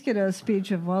should at least get a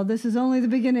speech of, well, this is only the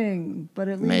beginning, but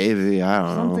at least maybe, I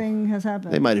don't know, something has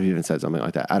happened. They might have even said something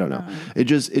like that. I don't know. It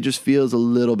just feels a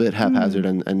little bit haphazard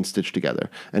and stitched together.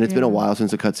 And it's been a while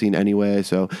since a cutscene anyway.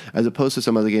 So as opposed to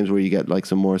some other games where you get like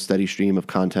some more steady stream of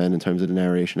content in terms of the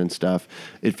narration and stuff,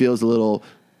 it feels a little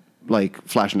like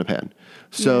flash in the pan.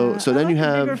 So then you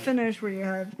have bigger finish where you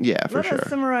have for sure. Let us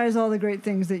summarize all the great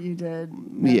things that you did.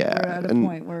 At a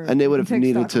point where they would have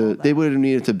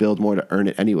needed to build more to earn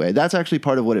it anyway. That's actually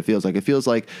part of what it feels like. It feels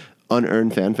like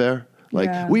unearned fanfare.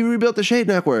 Like we rebuilt the Shade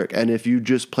Network, and if you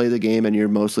just play the game and you're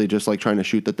mostly just like trying to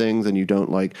shoot the things and you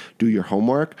don't like do your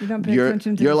homework, you don't pay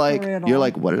attention to the story at all. You're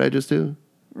like, what did I just do?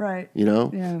 Right. You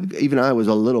know? Yeah. Even I was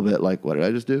a little bit like, what did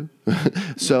I just do?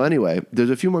 So anyway, there's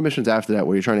a few more missions after that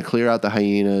where you're trying to clear out the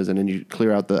hyenas and then you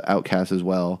clear out the outcasts as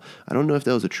well. I don't know if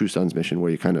that was a True Sons mission where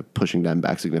you're kind of pushing them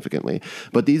back significantly.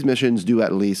 But these missions do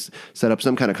at least set up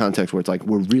some kind of context where it's like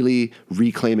we're really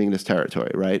reclaiming this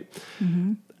territory, right?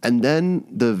 Mm-hmm. And then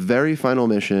the very final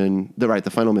mission, the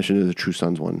final mission is a True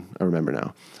Sons one, I remember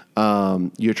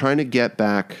now. You're trying to get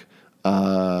back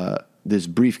this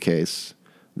briefcase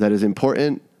that is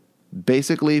important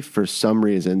basically for some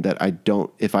reason that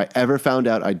if I ever found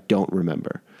out, I don't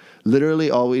remember.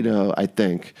 Literally all we know, I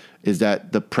think, is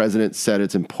that the president said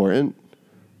it's important.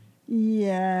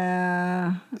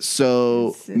 Yeah.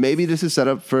 So maybe this is set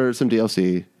up for some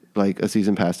DLC, like a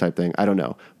season pass type thing. I don't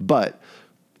know. But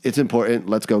it's important.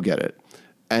 Let's go get it.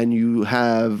 And you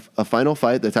have a final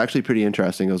fight that's actually pretty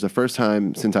interesting. It was the first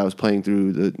time since I was playing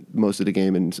through most of the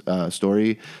game in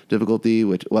story difficulty,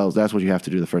 that's what you have to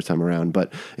do the first time around.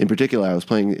 But in particular, I was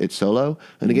playing it solo,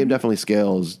 and the game definitely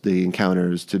scales the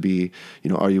encounters to be,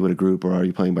 are you with a group or are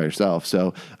you playing by yourself?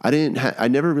 So I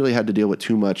never really had to deal with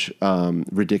too much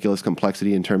ridiculous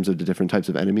complexity in terms of the different types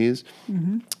of enemies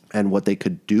and what they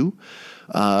could do.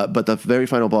 But the very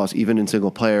final boss, even in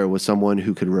single player, was someone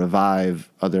who could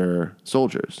revive other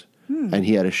soldiers. And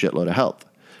he had a shitload of health.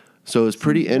 So it was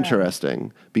pretty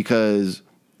interesting because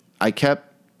I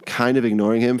kept kind of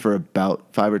ignoring him for about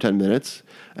 5 or 10 minutes.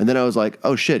 And then I was like,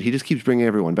 oh shit, he just keeps bringing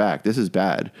everyone back. This is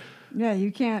bad. Yeah,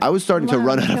 you can't. I was starting to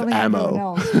run out of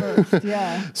ammo.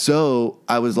 So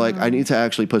I was like, I need to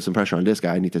actually put some pressure on this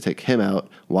guy. I need to take him out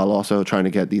while also trying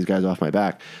to get these guys off my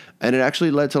back. And it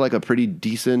actually led to like a pretty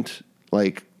decent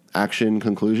like action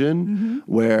conclusion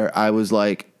where I was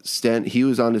like he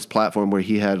was on this platform where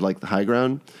he had like the high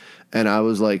ground and I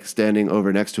was like standing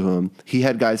over next to him. He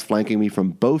had guys flanking me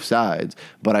from both sides,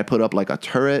 but I put up like a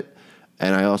turret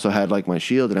and I also had like my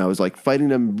shield and I was like fighting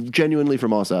them genuinely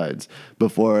from all sides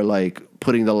before like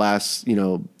putting the last,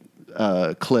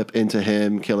 clip into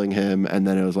him, killing him. And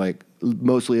then it was like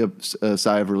mostly a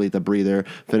sigh of relief, a breather,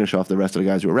 finish off the rest of the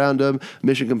guys who were around him.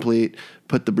 Mission complete,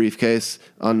 put the briefcase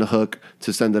on the hook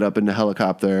to send it up in the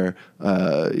helicopter.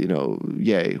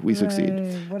 Yay, we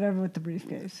succeed. Whatever with the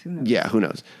briefcase, who knows? Yeah, who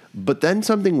knows? But then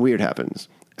something weird happens.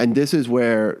 And this is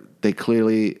where they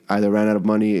clearly either ran out of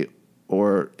money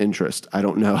or interest. I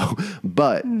don't know.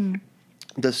 But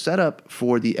the setup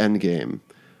for the end game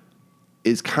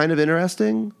is kind of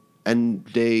interesting, and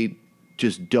they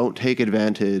just don't take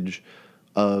advantage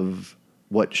of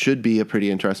what should be a pretty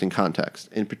interesting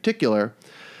context. In particular,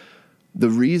 the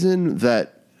reason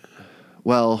that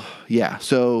Well, yeah.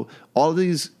 So all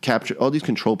these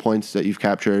control points that you've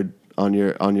captured on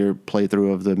your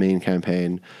playthrough of the main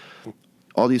campaign,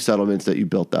 all these settlements that you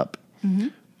built up,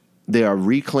 they are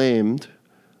reclaimed,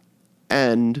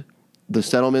 and the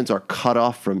settlements are cut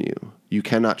off from you. You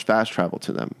cannot fast travel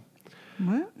to them.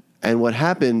 What? And what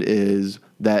happened is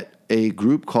that a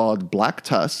group called Black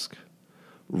Tusk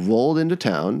rolled into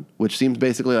town, which seems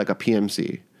basically like a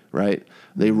PMC, right?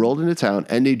 They rolled into town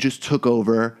and they just took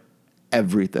over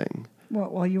everything.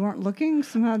 What, while you weren't looking?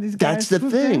 Somehow these guys That's the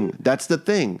swooped thing. in? That's the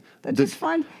thing. That's just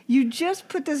fine. You just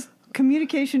put this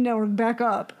communication network back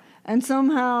up, and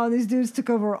somehow these dudes took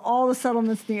over all the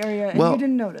settlements in the area, and you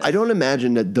didn't notice. I don't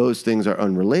imagine that those things are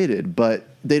unrelated, but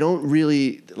they don't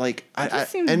really like.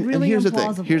 Seems and really here's implausible.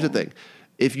 the thing. Here's the thing.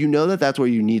 If you know that that's where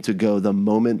you need to go the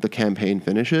moment the campaign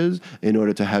finishes in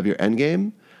order to have your end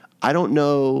game, I don't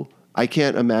know. I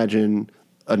can't imagine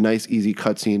a nice, easy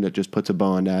cutscene that just puts a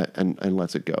bow on that and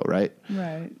lets it go, right?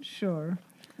 Right, sure.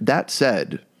 That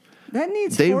said, That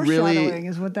needs they foreshadowing really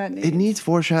is what that needs. it needs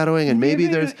foreshadowing, and Have you maybe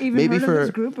ever there's even maybe heard of for this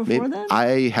group before then?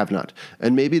 I have not,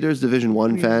 and maybe there's Division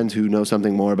 1 fans who know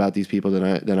something more about these people than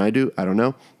I do. I don't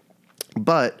know,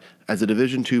 but as a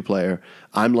Division 2 player,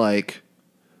 I'm like,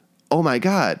 oh my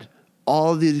god,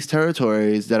 all these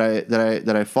territories that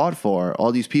I fought for,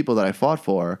 all these people that I fought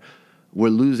for, we're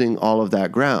losing all of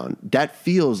that ground. That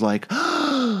feels like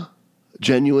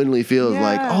genuinely feels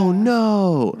like, oh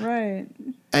no, right.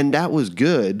 and that was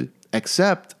good.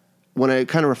 Except when I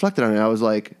kind of reflected on it, I was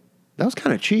like, that was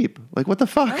kind of cheap. Like, what the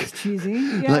fuck? That was cheesy.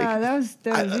 Yeah, that was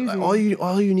easy.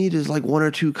 All you need is like one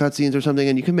or two cutscenes or something,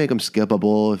 and you can make them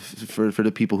skippable for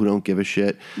the people who don't give a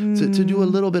shit. To do a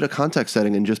little bit of context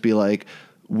setting and just be like,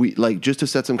 just to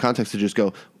set some context to just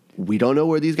go, we don't know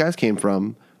where these guys came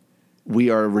from. We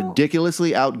are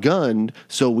ridiculously outgunned,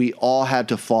 so we all had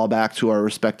to fall back to our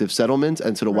respective settlements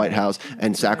and to the White House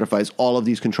and sacrifice all of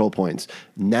these control points.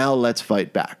 Now let's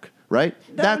fight back. Right?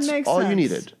 That's all you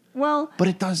needed. Well, but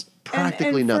it does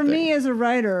practically and nothing. For me as a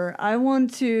writer, I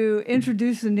want to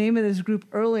introduce the name of this group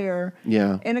earlier.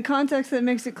 Yeah. In a context that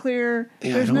makes it clear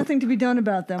there's nothing to be done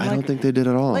about them. I don't think they did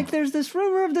at all. Like there's this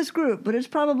rumor of this group, but it's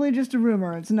probably just a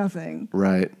rumor. It's nothing.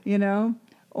 Right. You know?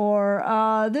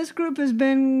 Or this group has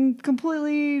been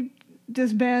completely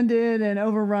disbanded and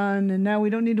overrun, and now we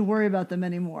don't need to worry about them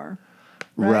anymore.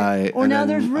 Right. Or now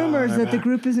there's rumors that the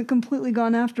group isn't completely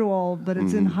gone after all, but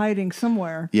it's in hiding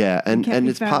somewhere. Yeah, and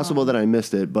it's possible that I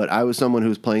missed it, but I was someone who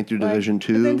was playing through Division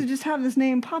 2. But then to just have this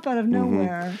name pop out of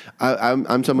nowhere.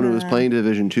 I'm someone who was playing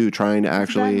Division 2, trying to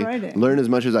actually learn as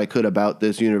much as I could about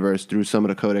this universe through some of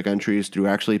the codec entries, through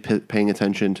actually paying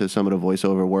attention to some of the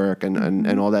voiceover work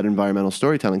and all that environmental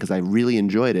storytelling, because I really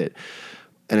enjoyed it.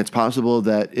 And it's possible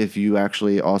that if you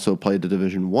actually also played the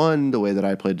Division 1 the way that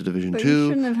I played the Division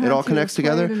 2, it all connects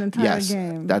together. Yes,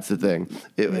 game. That's the thing.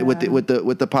 With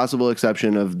the possible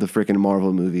exception of the freaking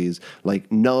Marvel movies, like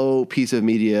no piece of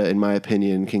media, in my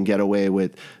opinion, can get away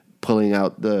with pulling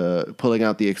out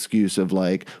the excuse of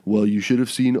like, well, you should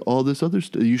have seen all this other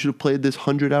stuff. You should have played this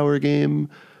 100-hour game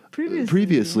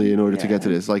previously in order to get to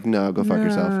this. Like, no, go fuck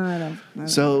yourself. I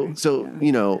don't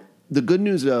you know. The good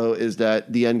news, though, is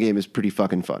that the end game is pretty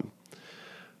fucking fun.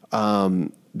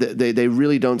 They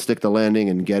really don't stick the landing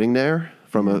in getting there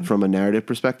from a narrative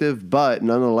perspective, but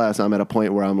nonetheless, I'm at a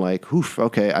point where I'm like, oof,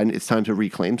 okay, it's time to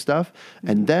reclaim stuff.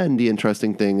 And then the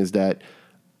interesting thing is that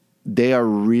they are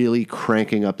really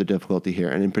cranking up the difficulty here.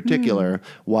 And in particular,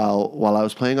 while I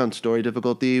was playing on story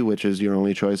difficulty, which is your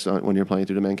only choice when you're playing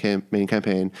through the main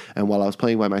campaign, and while I was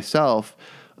playing by myself,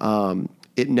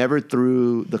 it never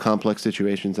threw the complex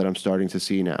situations that I'm starting to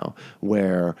see now,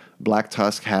 where Black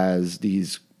Tusk has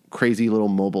these crazy little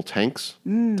mobile tanks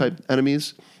type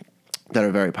enemies that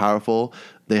are very powerful.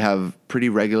 They pretty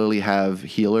regularly have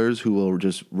healers who will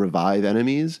just revive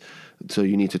enemies, so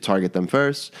you need to target them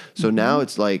first. So now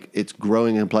it's like it's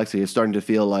growing in complexity. It's starting to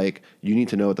feel like you need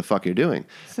to know what the fuck you're doing.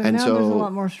 So now there's a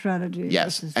lot more strategy.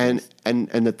 Yes, and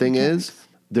the thing is,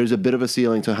 there's a bit of a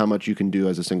ceiling to how much you can do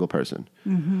as a single person.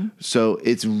 So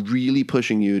it's really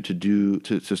pushing you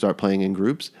to start playing in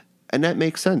groups, and that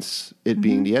makes sense, it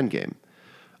being the end game.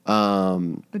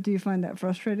 But do you find that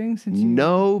frustrating?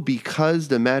 No, because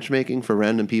the matchmaking for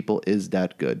random people is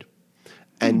that good.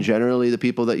 And generally the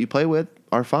people that you play with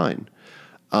are fine.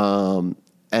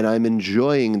 And I'm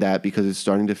enjoying that because it's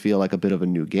starting to feel like a bit of a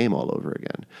new game all over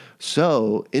again.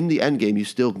 So in the end game, you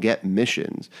still get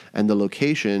missions, and the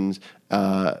locations,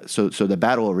 so the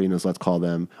battle arenas, let's call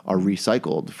them, are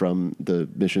recycled from the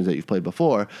missions that you've played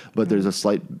before. But there's a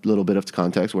slight little bit of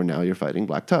context where now you're fighting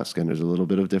Black Tusk, and there's a little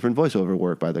bit of different voiceover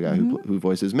work by the guy who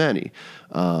voices Manny.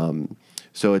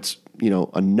 So it's,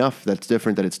 enough that's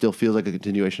different that it still feels like a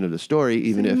continuation of the story,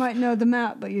 even you if... might know the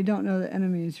map, but you don't know the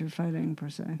enemies you're fighting, per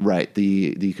se. Right.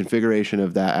 The configuration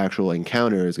of that actual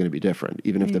encounter is going to be different,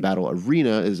 even if the battle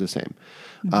arena is the same.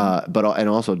 And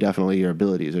also definitely your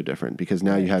abilities are different, because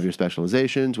now you have your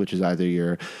specializations, which is either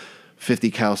your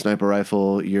 50 cal sniper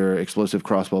rifle, your explosive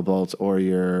crossbow bolts, or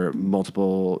your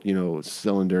multiple,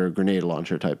 cylinder grenade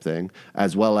launcher type thing,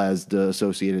 as well as the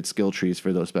associated skill trees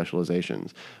for those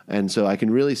specializations. And so I can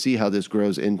really see how this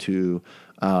grows into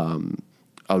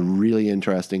a really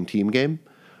interesting team game.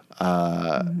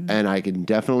 And I can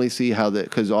definitely see how that,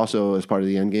 because also as part of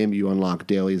the end game, you unlock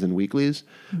dailies and weeklies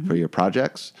for your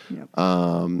projects. Yep.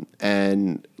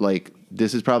 And like,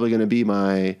 this is probably going to be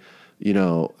my,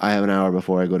 I have an hour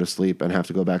before I go to sleep and have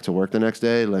to go back to work the next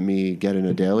day. Let me get in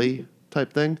a daily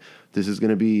type thing. This is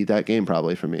going to be that game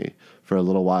probably for me for a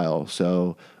little while.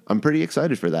 So I'm pretty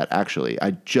excited for that, actually.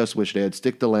 I just wish they had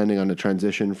stick the landing on the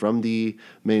transition from the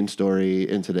main story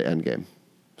into the end game.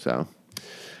 So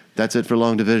that's it for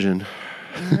Long Division.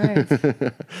 All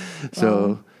right.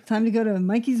 So time to go to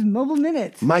Mikey's Mobile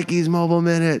Minute. Mikey's Mobile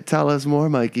Minute. Tell us more,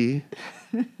 Mikey.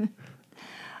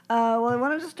 Well, I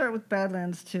wanted to start with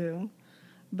Badlands 2.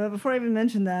 But before I even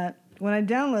mention that, when I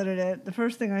downloaded it, the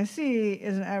first thing I see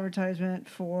is an advertisement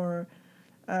for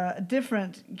a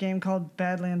different game called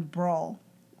Badland Brawl,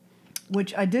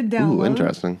 which I did download. Ooh,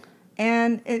 interesting.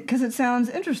 And because it sounds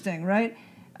interesting, right?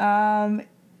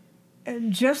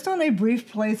 Just on a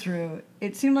brief playthrough,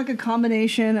 it seemed like a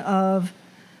combination of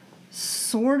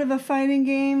sort of a fighting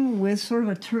game with sort of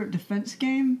a turret defense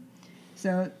game.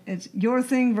 So it's your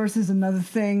thing versus another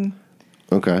thing,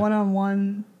 Okay.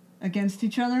 one-on-one against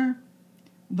each other.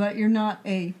 But you're not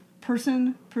a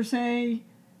person, per se.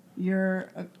 You're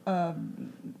a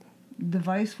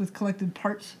device with collected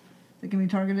parts that can be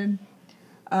targeted.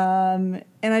 And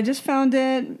I just found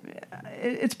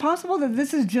it's possible that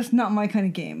this is just not my kind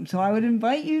of game. So I would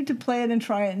invite you to play it and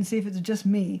try it and see if it's just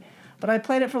me. But I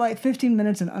played it for like 15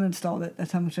 minutes and uninstalled it.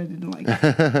 That's how much I didn't like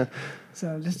it.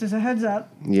 So just as a heads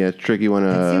up. Yeah, it's tricky when...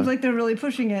 It seems like they're really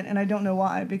pushing it, and I don't know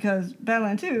why, because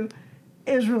Badland 2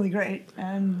 is really great,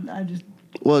 and I just...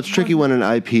 Well, it's tricky when an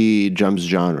IP jumps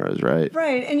genres, right?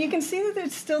 Right, and you can see that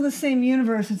it's still the same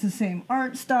universe. It's the same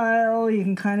art style. You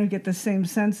can kind of get the same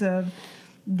sense of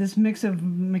this mix of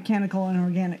mechanical and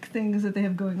organic things that they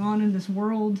have going on in this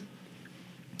world.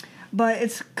 But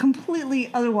it's completely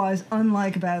otherwise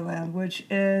unlike Badland, which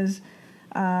is,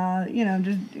 just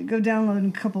go download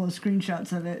a couple of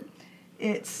screenshots of it.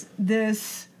 It's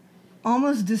this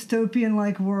almost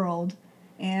dystopian-like world,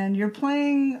 and you're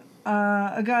playing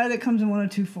a guy that comes in one of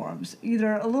two forms.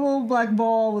 Either a little black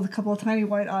ball with a couple of tiny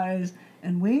white eyes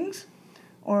and wings,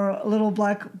 or a little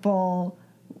black ball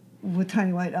with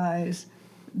tiny white eyes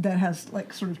that has,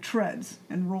 like, sort of treads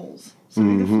and rolls. So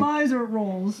it either flies or it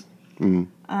rolls.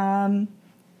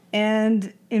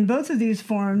 And in both of these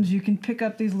forms, you can pick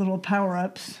up these little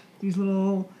power-ups, these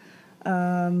little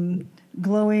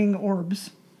glowing orbs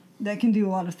that can do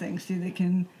a lot of things. See, they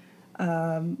can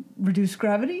reduce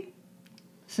gravity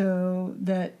so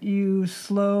that you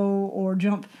slow or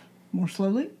jump more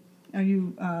slowly, or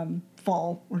you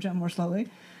fall or jump more slowly.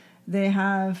 They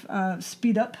have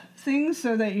speed up things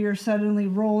so that you're suddenly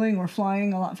rolling or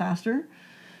flying a lot faster.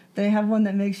 They have one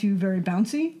that makes you very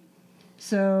bouncy.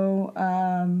 So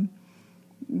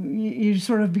you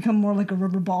sort of become more like a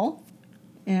rubber ball,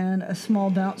 and a small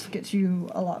bounce gets you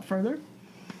a lot further.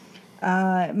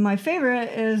 My favorite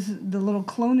is the little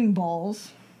cloning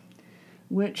balls,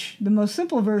 which the most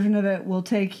simple version of it will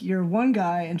take your one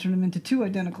guy and turn him into two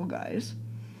identical guys,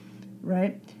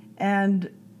 right? And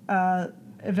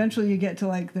eventually you get to,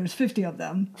 like, there's 50 of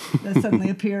them that suddenly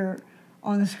appear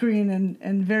on the screen,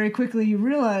 and very quickly you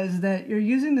realize that you're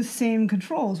using the same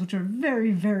controls, which are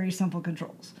very, very simple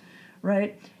controls,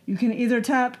 right? You can either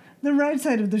tap the right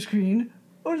side of the screen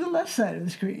or the left side of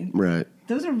the screen. Right.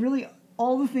 Those are really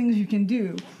all the things you can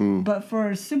do. But for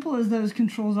as simple as those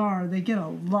controls are, they get a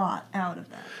lot out of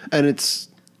that. And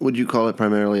would you call it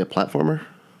primarily a platformer?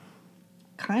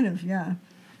 Kind of, yeah.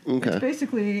 Okay.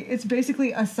 It's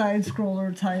basically a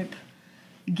side-scroller type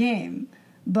game.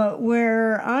 But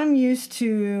where I'm used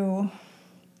to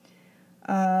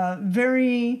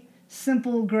very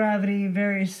simple gravity,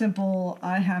 very simple,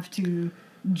 I have to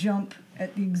jump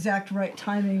at the exact right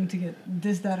timing to get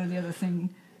this, that, or the other thing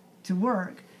to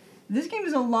work. This game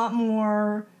is a lot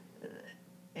more...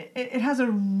 It has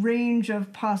a range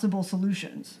of possible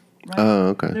solutions, right? Oh,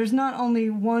 okay. There's not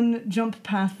only one jump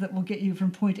path that will get you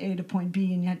from point A to point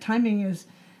B, and yet timing is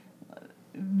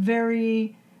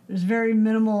there's very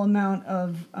minimal amount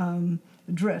of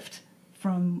drift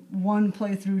from one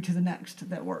playthrough to the next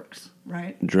that works,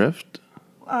 right? Drift?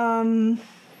 Often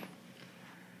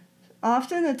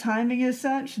the timing is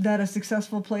such that a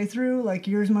successful playthrough, like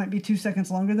yours might be 2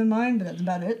 seconds longer than mine, but that's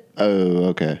about it. Oh,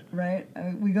 okay. Right?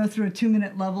 We go through a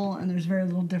 2-minute level, and there's very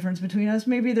little difference between us.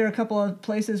 Maybe there are a couple of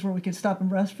places where we could stop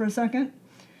and rest for a second.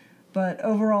 But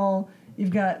overall, you've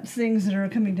got things that are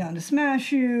coming down to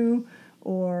smash you,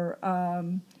 or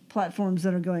platforms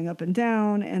that are going up and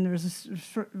down, and there's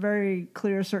a very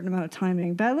clear certain amount of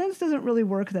timing. Badlands doesn't really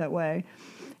work that way.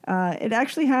 It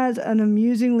actually has an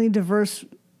amusingly diverse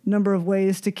number of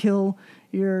ways to kill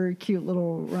your cute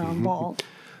little round ball.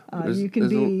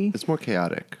 It's more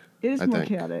chaotic. It is more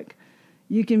chaotic.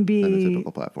 You can be than a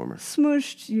typical platformer.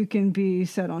 Smushed. You can be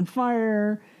set on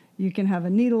fire. You can have a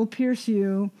needle pierce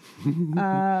you.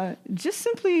 Just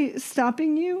simply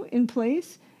stopping you in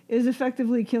place is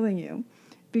effectively killing you,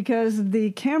 because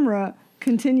the camera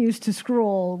continues to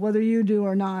scroll whether you do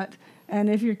or not. And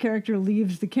if your character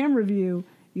leaves the camera view,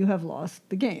 you have lost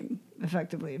the game.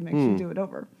 Effectively, it makes you do it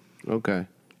over. Okay.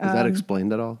 Is that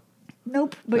explained at all?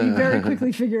 Nope, but you very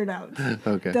quickly figure it out.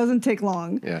 Okay. Doesn't take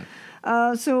long.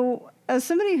 Yeah. So as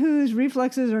somebody whose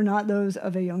reflexes are not those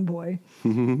of a young boy,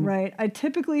 right, I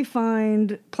typically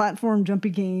find platform jumpy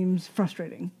games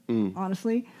frustrating,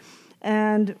 honestly.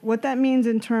 And what that means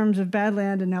in terms of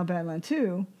Badland and now Badland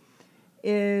 2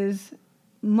 is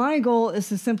my goal is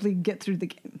to simply get through the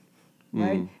game.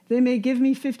 Right? They may give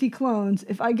me 50 clones.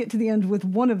 If I get to the end with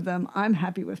one of them, I'm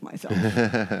happy with myself.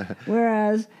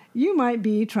 Whereas you might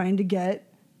be trying to get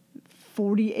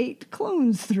 48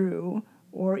 clones through,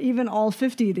 or even all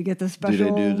 50 to get the special.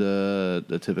 Do they do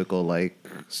the typical like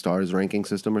stars ranking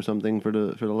system or something for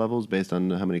the levels based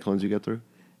on how many clones you get through?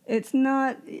 It's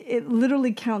not. It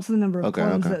literally counts the number of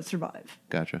clones that survive.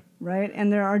 Gotcha. Right?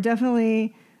 And there are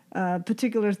definitely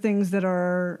particular things that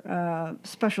are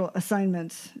special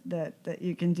assignments that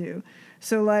you can do.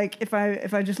 So like if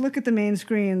I just look at the main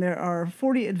screen, there are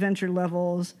 40 adventure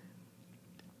levels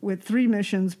with 3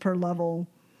 missions per level,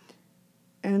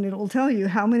 and it'll tell you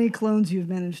how many clones you've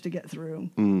managed to get through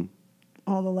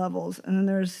all the levels. And then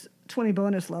there's 20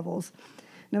 bonus levels.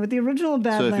 Now, with the original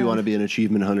Badlands... So if you want to be an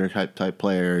achievement hunter type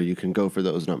player, you can go for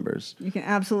those numbers. You can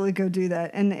absolutely go do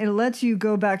that. And it lets you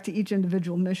go back to each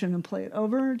individual mission and play it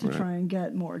over to try and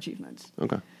get more achievements.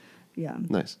 Okay. Yeah.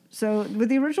 Nice. So with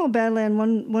the original Badland,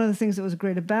 one of the things that was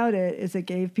great about it is it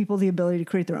gave people the ability to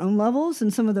create their own levels,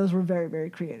 and some of those were very, very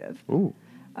creative. Ooh.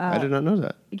 I did not know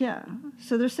that. Yeah.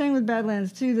 So they're saying with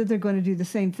Badlands 2 that they're going to do the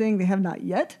same thing. They have not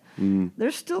yet.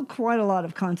 There's still quite a lot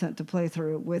of content to play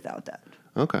through without that.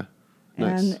 Okay.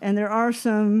 Nice. And there are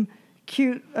some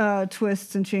cute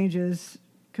twists and changes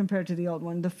compared to the old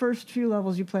one. The first few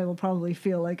levels you play will probably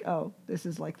feel like, oh, this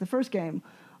is like the first game.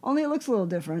 Only it looks a little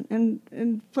different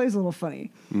and plays a little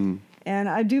funny. And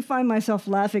I do find myself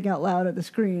laughing out loud at the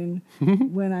screen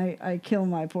when I kill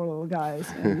my poor little guys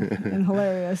in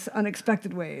hilarious,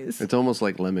 unexpected ways. It's almost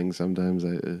like Lemmings sometimes.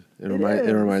 It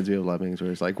reminds me of Lemmings,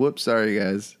 where it's like, whoops, sorry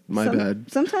guys, my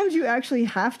bad. Sometimes you actually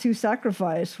have to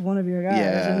sacrifice one of your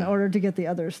guys in order to get the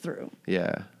others through.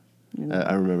 Yeah. You know?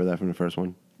 I remember that from the first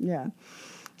one. Yeah.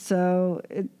 So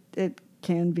it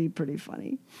can be pretty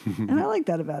funny. And I like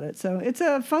that about it. So it's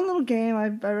a fun little game.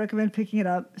 I recommend picking it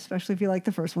up, especially if you like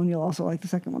the first one. You'll also like the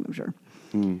second one, I'm sure.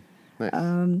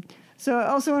 Nice. So I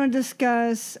also want to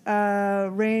discuss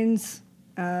Reigns.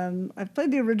 I've played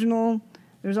the original.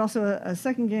 There's also a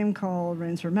second game called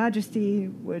Reigns Her Majesty,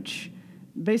 which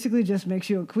basically just makes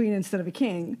you a queen instead of a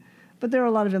king. But there are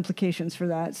a lot of implications for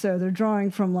that. So they're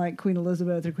drawing from like Queen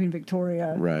Elizabeth or Queen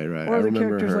Victoria. Right. Or other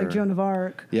characters like Joan of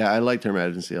Arc. Yeah, I liked Her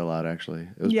Majesty a lot, actually.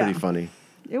 It was pretty funny.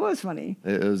 It was funny.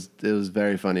 It was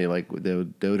very funny. Like they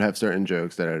would have certain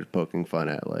jokes that are poking fun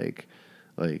at like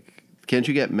can't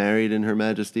you get married in Her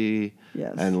Majesty?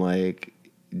 Yes. And like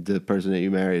the person that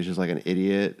you marry is just like an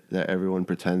idiot that everyone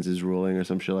pretends is ruling or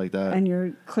some shit like that. And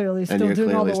you're clearly still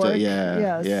doing all the work.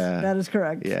 Yes, that is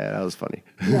correct. Yeah, that was funny.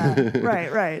 Yeah,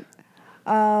 right.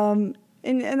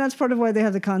 And that's part of why they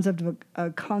have the concept of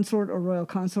a consort or royal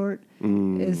consort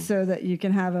is so that you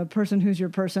can have a person who's your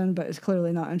person but is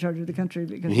clearly not in charge of the country,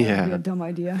 because that would be a dumb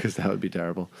idea. Because that would be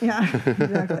terrible. Yeah,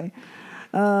 exactly.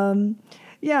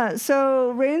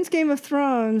 So Reigns Game of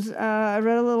Thrones, I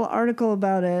read a little article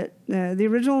about it. The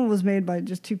original was made by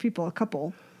just 2 people, a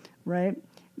couple, right?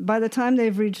 By the time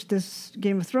they've reached this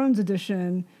Game of Thrones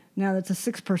edition, now that's a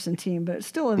 6-person team, but it's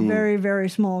still a very, very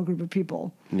small group of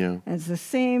people. Yeah. And it's the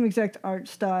same exact art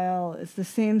style. It's the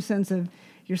same sense of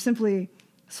you're simply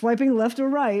swiping left or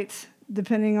right,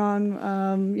 depending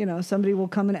on, somebody will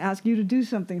come and ask you to do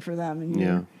something for them.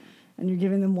 And and you're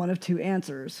giving them one of two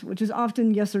answers, which is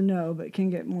often yes or no, but can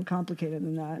get more complicated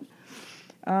than that.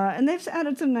 And they've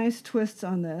added some nice twists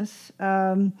on this.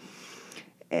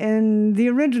 In the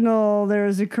original, there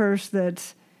is a curse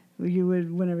that you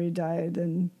would, whenever you died,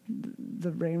 then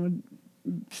the rain would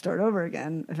start over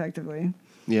again, effectively.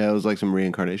 Yeah, it was like some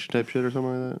reincarnation type shit or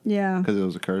something like that. Yeah. Because it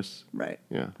was a curse. Right.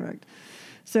 Yeah. Correct.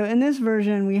 So in this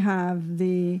version, we have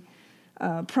the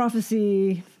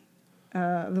prophecy,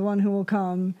 the one who will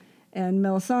come, and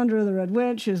Melisandre, the Red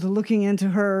Witch, is looking into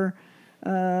her,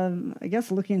 I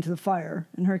guess looking into the fire,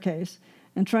 in her case,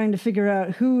 and trying to figure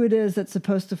out who it is that's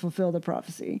supposed to fulfill the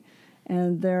prophecy.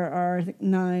 And there are, I think,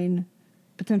 9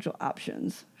 potential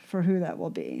options for who that will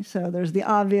be. So there's the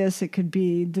obvious, it could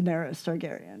be Daenerys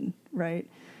Targaryen, right?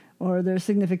 Or there's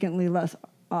significantly less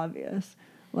obvious,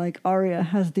 like Arya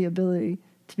has the ability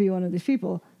to be one of these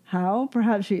people. How?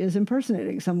 Perhaps she is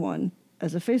impersonating someone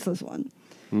as a faceless one.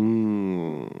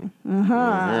 And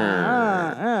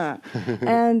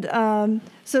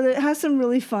so it has some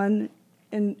really fun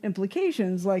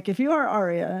implications. Like if you are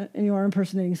Arya and you are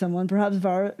impersonating someone, perhaps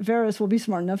Varys will be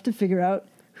smart enough to figure out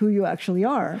who you actually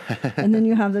are. And then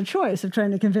you have the choice of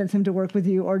trying to convince him to work with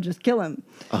you or just kill him.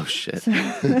 Oh, shit.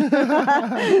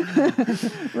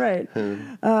 Right.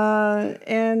 One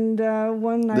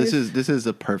night... This is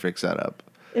a perfect setup.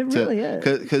 It really is.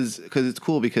 Because it's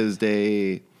cool because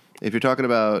if you're talking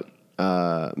about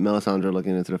Melisandre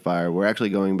looking into the fire, we're actually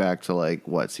going back to like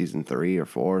what, season 3 or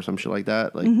 4 or some shit like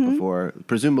that, like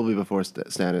presumably before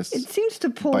Stannis. It seems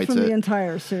to pull from the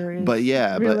entire series. But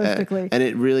yeah, realistically, and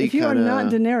it really if you are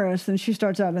not Daenerys, then she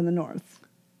starts out in the north.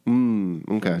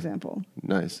 Okay. For example.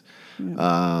 Nice.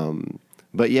 Yeah.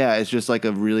 But yeah, it's just like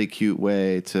a really cute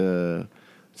way to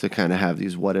kind of have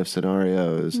these what if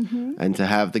scenarios and to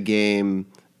have the game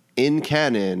in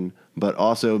canon, but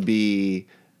also seem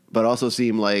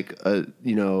like a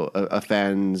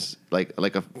fan's like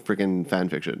a freaking fan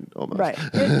fiction almost. Right.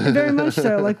 Very much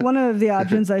so. Like one of the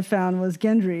options I found was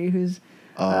Gendry, who's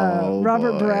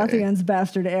Robert Baratheon's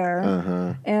bastard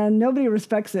heir, and nobody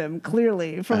respects him.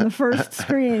 Clearly, from the first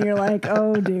screen, you're like,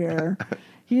 oh dear.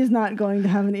 He's not going to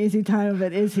have an easy time of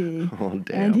it, is he? Oh,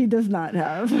 damn. And he does not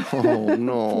have. Oh,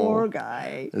 no. Poor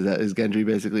guy. Is Gendry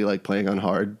basically like playing on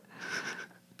hard?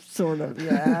 Sort of,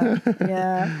 yeah.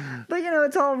 Yeah. But,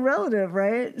 it's all relative,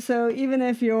 right? So even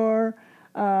if you're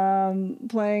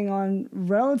playing on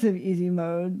relative easy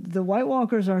mode, the White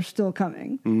Walkers are still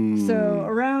coming. So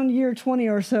around year 20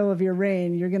 or so of your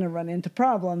reign, you're going to run into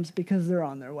problems because they're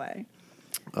on their way.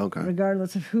 Okay.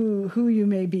 Regardless of who you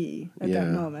may be at that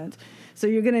moment. So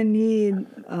you're going to need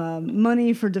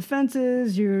money for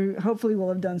defenses. You hopefully will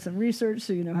have done some research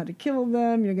so you know how to kill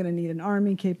them. You're going to need an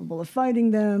army capable of fighting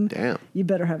them. Damn. You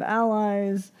better have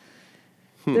allies.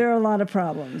 There are a lot of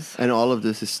problems. And all of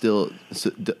this is still... So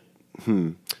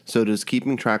does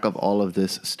keeping track of all of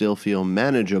this still feel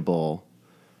manageable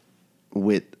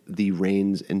with the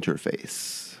Reigns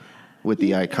interface? With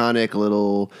the iconic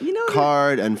little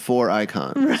card and 4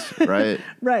 icons, right?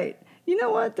 Right. You know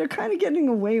what? They're kind of getting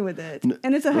away with it.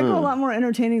 And it's a heck of a lot more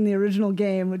entertaining than the original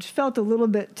game, which felt a little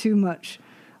bit too much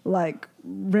like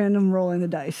random rolling the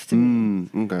dice to me.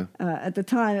 Okay. At the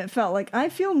time, it felt like I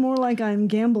feel more like I'm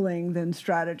gambling than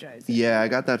strategizing. Yeah, I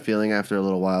got that feeling after a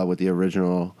little while with the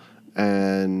original.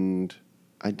 And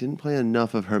I didn't play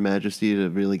enough of Her Majesty to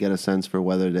really get a sense for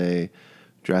whether they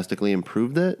drastically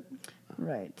improved it.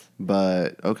 Right.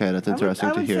 But, okay, that's interesting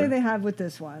to hear. I would say they have with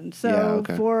this one. So,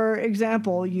 for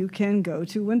example, you can go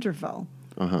to Winterfell.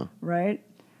 Right?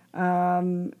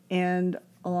 And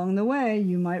along the way,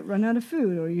 you might run out of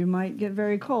food or you might get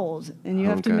very cold. And you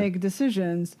have to make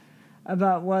decisions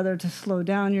about whether to slow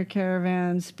down your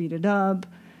caravan, speed it up,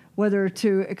 whether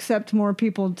to accept more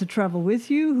people to travel with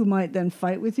you who might then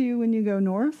fight with you when you go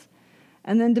north.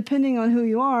 And then depending on who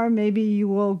you are, maybe you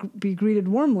will be greeted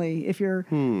warmly. If you're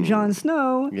Jon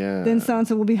Snow, then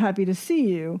Sansa will be happy to see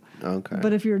you. Okay.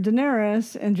 But if you're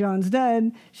Daenerys and Jon's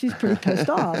dead, she's pretty pissed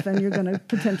off, and you're going to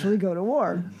potentially go to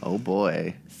war. Oh,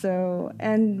 boy. So,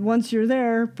 and once you're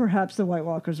there, perhaps the White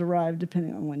Walkers arrive,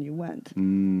 depending on when you went.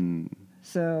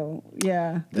 So,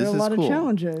 yeah, there are a lot of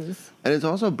challenges. And it's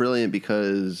also brilliant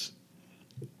because,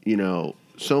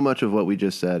 so much of what we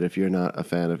just said, if you're not a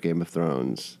fan of Game of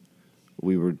Thrones...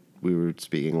 We were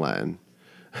speaking Latin,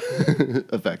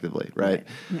 effectively, right?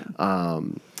 Yeah.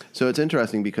 So it's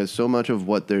interesting because so much of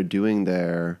what they're doing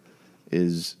there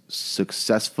is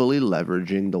successfully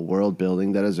leveraging the world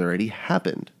building that has already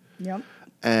happened. Yep.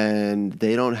 And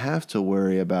they don't have to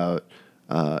worry about,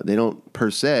 they don't per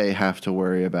se have to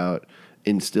worry about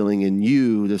instilling in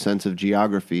you the sense of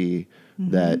geography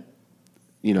that,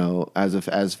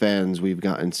 as fans we've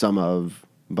gotten some of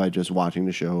by just watching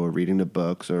the show or reading the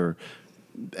books or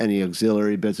any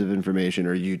auxiliary bits of information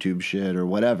or YouTube shit or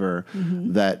whatever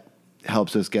that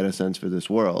helps us get a sense for this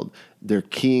world. They're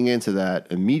keying into that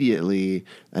immediately,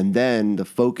 and then the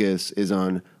focus is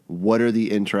on what are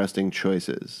the interesting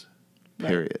choices,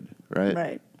 period, right?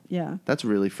 Right, yeah. That's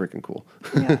really freaking cool.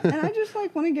 Yeah, and I just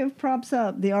want to give props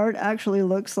up. The art actually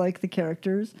looks like the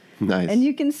characters. Nice. And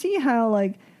you can see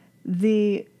how,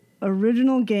 the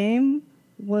original game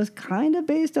was kind of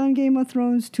based on Game of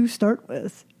Thrones to start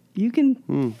with. You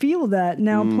can feel that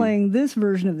now playing this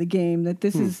version of the game, that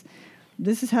this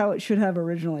is how it should have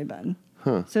originally been.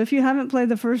 Huh. So if you haven't played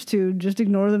the first two, just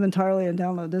ignore them entirely and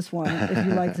download this one if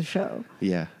you like the show.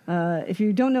 Yeah. If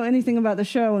you don't know anything about the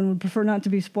show and would prefer not to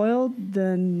be spoiled,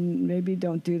 then maybe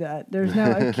don't do that. There's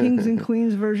now a Kings and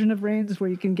Queens version of Reigns where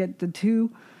you can get the two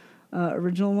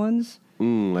original ones.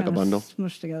 Like a bundle?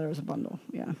 Smushed together as a bundle,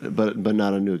 yeah. But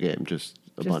not a new game, just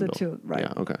a bundle. Just the two, right.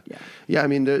 Yeah, okay. Yeah. Yeah, I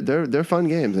mean, they're fun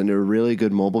games, and they're really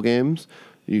good mobile games.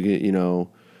 You can,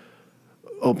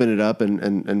 open it up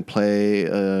and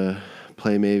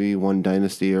play maybe one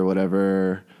Dynasty or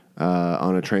whatever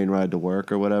on a train ride to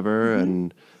work or whatever.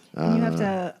 And you have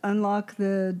to unlock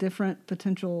the different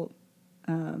potential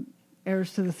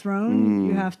heirs to the throne.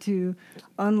 You have to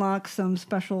unlock some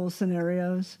special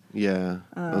scenarios. Yeah,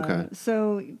 okay.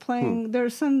 So playing,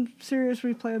 there's some serious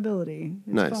replayability.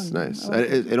 It's fun. Nice. I like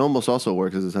It almost also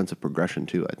works as a sense of progression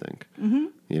too, I think.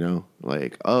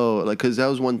 Because that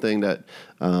was one thing that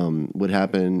would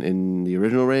happen in the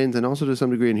original Reigns and also to some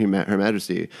degree in Her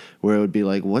Majesty, where it would be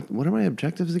like, what are my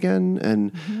objectives again?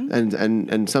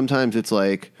 And sometimes it's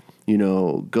like,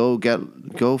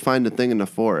 go find a thing in the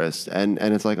forest, and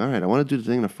it's like, all right, I want to do the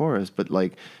thing in the forest, but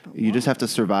you just have to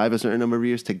survive a certain number of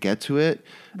years to get to it,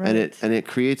 right. and it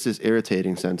creates this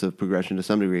irritating sense of progression to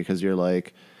some degree because you're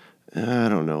like, I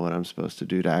don't know what I'm supposed to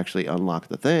do to actually unlock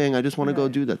the thing. I just want to go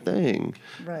do the thing.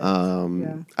 Right.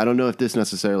 I don't know if this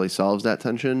necessarily solves that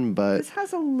tension, but this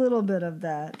has a little bit of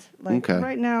that.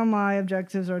 Right now, my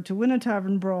objectives are to win a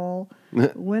tavern brawl,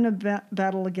 win a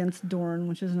battle against Dorne,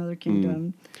 which is another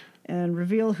kingdom, and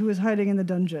reveal who is hiding in the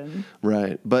dungeon.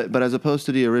 Right, but as opposed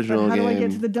to the original how game, do I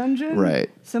get to the dungeon? Right,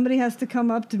 somebody has to come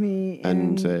up to me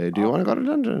and say, "Do you want to go to the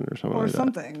dungeon?" or something. Or like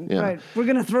something. That. Yeah. Right, we're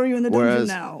gonna throw you in the dungeon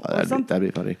now. Or something.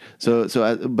 That'd be funny.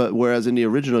 But whereas in the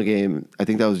original game, I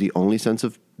think that was the only sense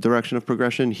of direction of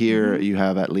progression. Here, you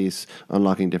have at least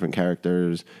unlocking different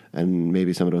characters and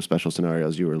maybe some of those special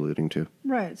scenarios you were alluding to.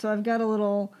 Right. So I've got a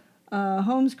little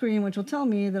home screen which will tell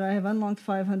me that I have unlocked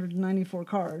 594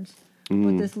 cards.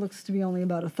 But this looks to be only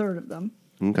about a third of them.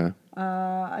 Okay.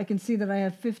 I can see that I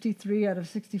have 53 out of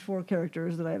 64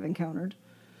 characters that I have encountered.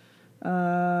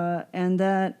 And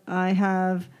that I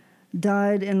have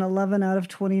died in 11 out of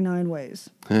 29 ways.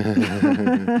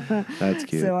 That's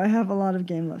cute. So I have a lot of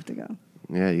game left to go.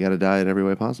 Yeah, you got to die in every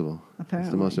way possible. Apparently.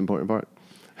 That's the most important part.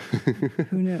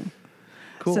 Who knew?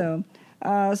 Cool. So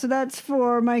that's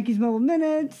for Mikey's Mobile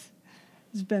Minutes.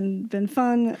 It's been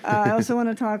fun. I also want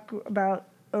to talk about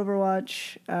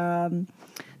Overwatch.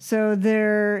 So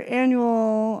their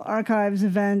annual archives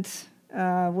event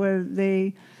where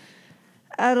they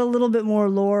add a little bit more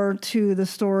lore to the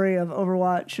story of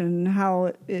Overwatch and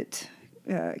how it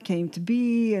came to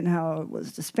be and how it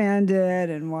was disbanded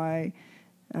and why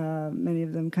many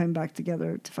of them came back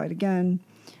together to fight again.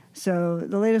 So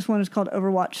the latest one is called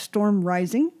Overwatch Storm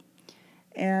Rising.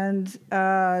 And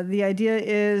the idea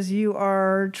is you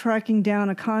are tracking down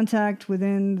a contact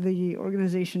within the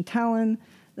organization Talon.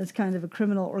 That's kind of a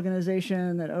criminal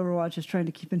organization that Overwatch is trying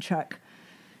to keep in check.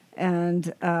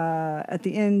 And at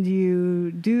the end,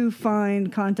 you do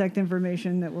find contact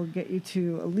information that will get you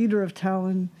to a leader of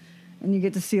Talon, and you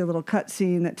get to see a little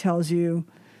cutscene that tells you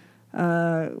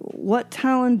what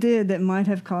Talon did that might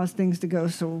have caused things to go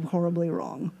so horribly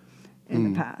wrong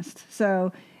in the past.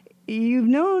 So you've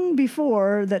known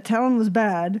before that Talon was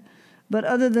bad, but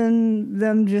other than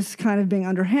them just kind of being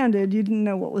underhanded, you didn't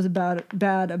know what was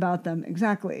bad about them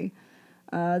exactly.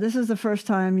 This is the first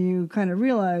time you kind of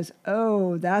realize,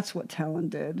 oh, that's what Talon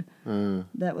did.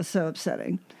 That was so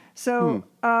upsetting. So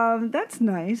that's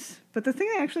nice. But the thing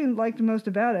I actually liked most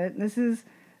about it, and this is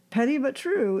petty but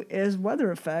true, is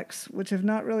weather effects, which have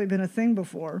not really been a thing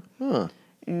before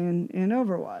in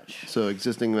Overwatch. So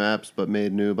existing maps, but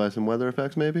made new by some weather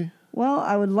effects, maybe? Well,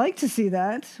 I would like to see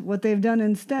that. What they've done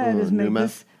instead is make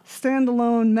this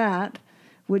standalone map,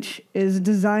 which is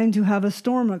designed to have a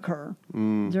storm occur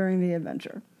during the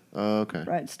adventure. Oh, okay.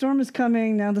 Right. Storm is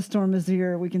coming. Now the storm is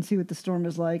here. We can see what the storm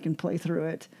is like and play through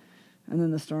it. And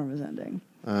then the storm is ending.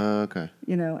 Okay.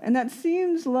 And that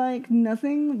seems like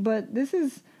nothing, but this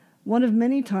is one of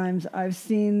many times I've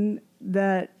seen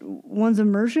that one's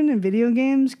immersion in video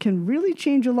games can really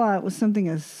change a lot with something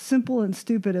as simple and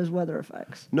stupid as weather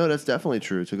effects. No, that's definitely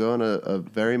true. To go on a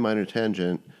very minor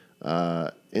tangent,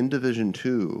 in Division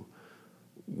 2,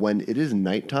 when it is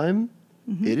nighttime,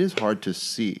 it is hard to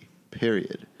see,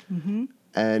 period.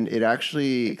 And it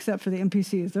actually... Except for the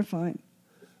NPCs, they're fine.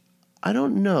 I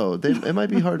don't know. It might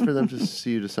be hard for them to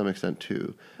see you to some extent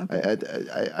too. Okay.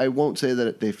 I won't say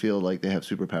that they feel like they have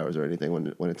superpowers or anything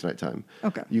when it's nighttime.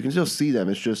 Okay. You can still see them.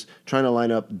 It's just trying to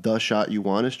line up the shot you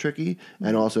want is tricky,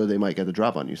 and also they might get the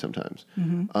drop on you sometimes.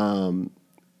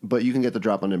 But you can get the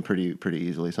drop on them pretty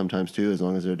easily sometimes too, as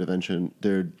long as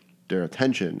their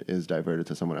attention is diverted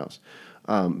to someone else.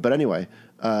 But anyway,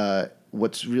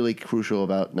 what's really crucial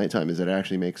about nighttime is that it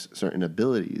actually makes certain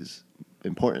abilities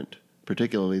important.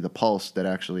 Particularly the pulse that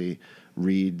actually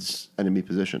reads enemy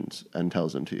positions and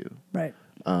tells them to you. Right.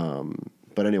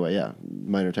 But anyway, yeah,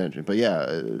 minor tangent. But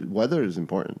yeah, weather is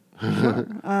important.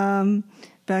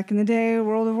 Back in the day,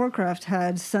 World of Warcraft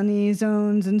had sunny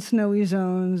zones and snowy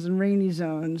zones and rainy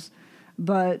zones.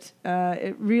 But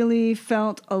it really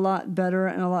felt a lot better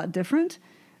and a lot different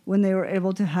when they were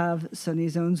able to have sunny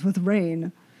zones with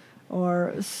rain.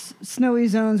 Or snowy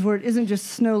zones where it isn't just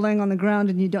snow laying on the ground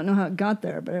and you don't know how it got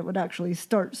there, but it would actually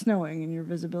start snowing and your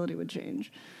visibility would change.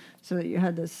 So that you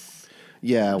had this...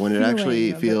 Yeah, when it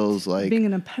actually feels like... being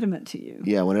an impediment to you.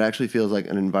 Yeah, when it actually feels like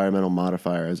an environmental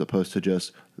modifier as opposed to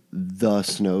just the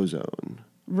snow zone.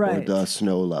 Right. Or the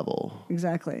snow level.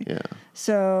 Exactly. Yeah.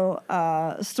 So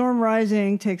Storm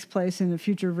Rising takes place in a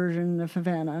future version of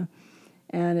Havana.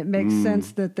 And it makes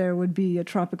sense that there would be a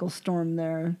tropical storm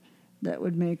there that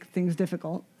would make things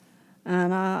difficult.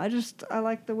 And I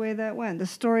like the way that went. The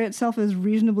story itself is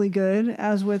reasonably good.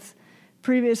 As with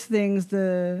previous things,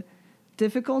 the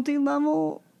difficulty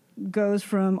level goes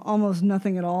from almost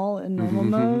nothing at all in normal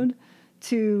mode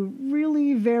to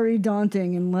really very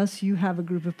daunting unless you have a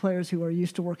group of players who are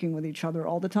used to working with each other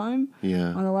all the time.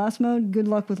 Yeah. On the last mode, good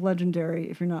luck with Legendary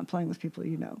if you're not playing with people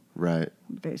you know. Right.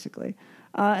 Basically.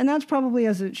 And that's probably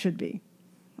as it should be,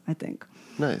 I think.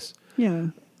 Nice. Yeah.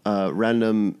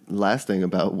 Random last thing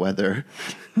about weather.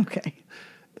 Okay.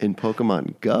 In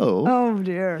Pokemon Go, Oh,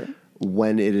 dear.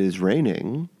 when it is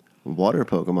raining, water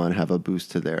Pokemon have a boost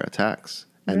to their attacks.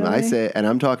 And Really?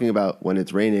 I'm talking about when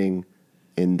it's raining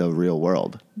in the real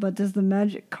world. But does the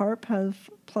Magikarp have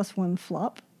 +1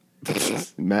 flop?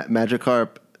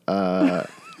 Magikarp,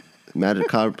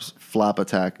 Magikarp's flop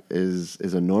attack is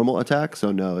a normal attack,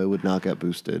 so no, it would not get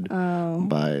boosted by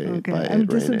Okay. it I'm raining.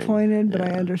 disappointed, but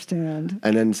I Yeah. understand.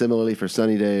 And then similarly for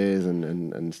sunny days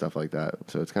and stuff like that.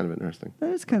 So it's kind of interesting. That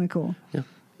is kind of cool. Yeah.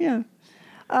 Yeah.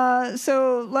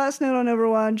 So last note on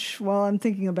Overwatch while I'm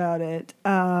thinking about it.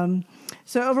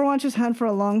 So Overwatch has had for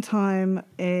a long time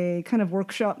a kind of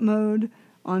workshop mode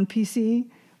on PC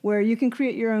where you can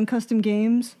create your own custom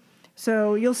games.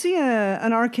 So you'll see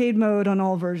an arcade mode on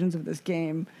all versions of this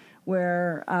game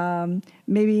where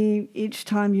maybe each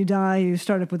time you die, you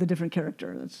start up with a different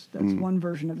character. That's one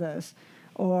version of this.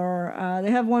 Or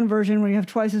they have one version where you have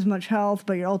twice as much health,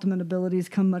 but your ultimate abilities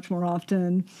come much more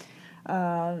often,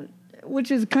 which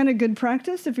is kind of good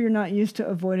practice if you're not used to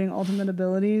avoiding ultimate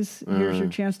abilities. Here's your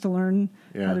chance to learn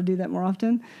how to do that more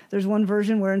often. There's one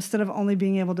version where instead of only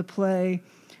being able to play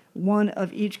one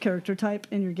of each character type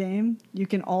in your game, you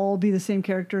can all be the same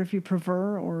character if you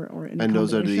prefer, or in And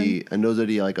those are combination.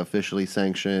 the like officially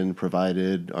sanctioned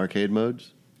provided arcade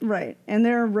modes. Right, and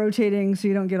they're rotating, so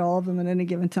you don't get all of them at any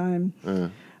given time.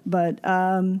 But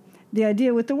the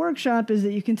idea with the workshop is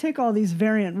that you can take all these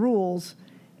variant rules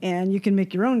and you can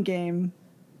make your own game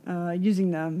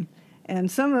using them. And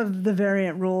some of the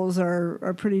variant rules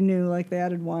are pretty new, like they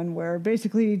added one where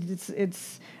basically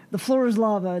it's the floor is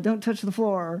lava, don't touch the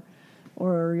floor,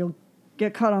 or you'll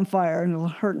get caught on fire and it'll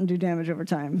hurt and do damage over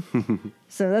time.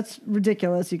 So that's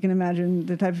ridiculous. You can imagine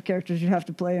the type of characters you have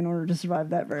to play in order to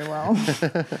survive that very well.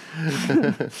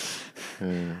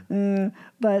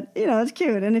 But, it's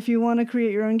cute. And if you want to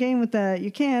create your own game with that,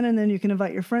 you can, and then you can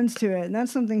invite your friends to it. And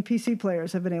that's something PC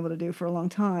players have been able to do for a long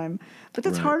time. But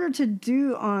that's harder to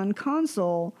do on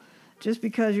console just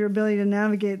because your ability to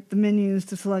navigate the menus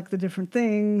to select the different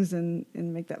things and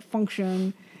make that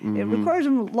function. It requires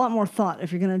a lot more thought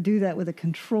if you're going to do that with a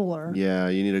controller. Yeah,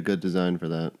 you need a good design for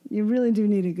that. You really do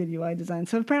need a good UI design.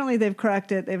 So apparently they've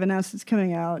cracked it. They've announced it's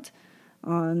coming out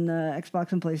on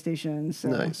Xbox and PlayStation. So,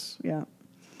 nice. Yeah.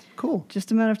 Cool. Just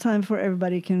a matter of time before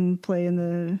everybody can play in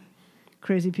the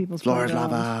crazy people's Floor is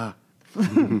playground.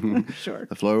 lava. Sure.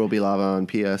 The floor will be lava on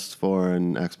PS4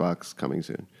 and Xbox coming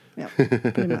soon. Yeah,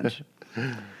 pretty much.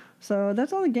 So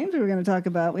that's all the games we were going to talk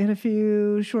about. We had a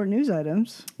few short news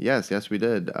items. Yes, we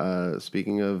did.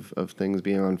 Speaking of things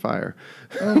being on fire.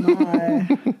 Oh, my.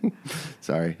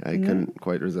 Sorry, I couldn't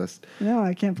quite resist. No,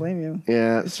 I can't blame you.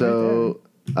 Yeah, It's so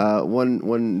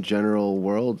one general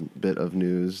world bit of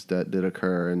news that did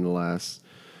occur in the last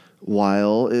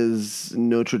while is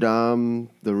Notre Dame.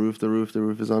 The roof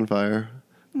is on fire.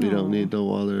 We don't need no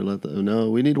water.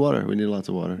 No, we need water. We need lots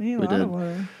of water. We need a lot of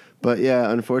water. But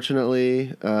yeah,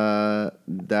 unfortunately,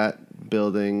 that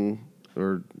building,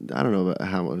 or I don't know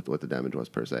about what the damage was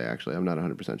per se. Actually, I'm not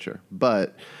 100% sure.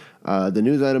 But the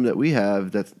news item that we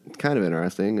have that's kind of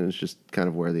interesting, and it's just kind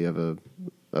of worthy of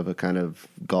a kind of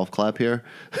golf clap here,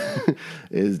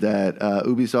 is that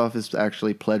Ubisoft is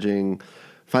actually pledging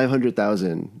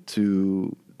 $500,000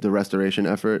 to the restoration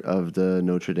effort of the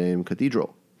Notre Dame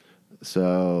Cathedral.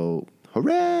 So,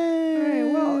 hooray! All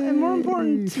right, well, and more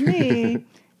important to me,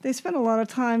 they spent a lot of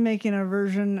time making a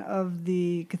version of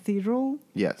the cathedral.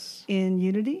 Yes. In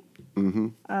Unity.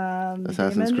 Mm-hmm.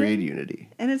 Assassin's Creed Unity.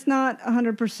 And it's not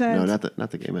 100%. No,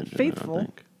 not the game engine. Faithful. I don't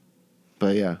think.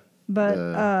 But yeah.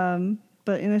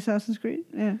 But in Assassin's Creed,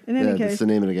 yeah. In any case, it's the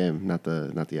name of the game, not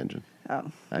the engine. Oh,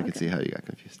 I could see how you got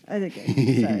confused. I think.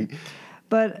 Sorry.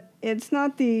 But it's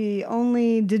not the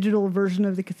only digital version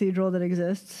of the cathedral that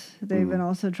exists. They've been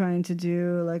also trying to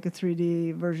do like a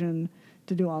 3D version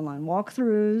to do online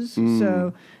walkthroughs.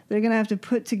 So they're going to have to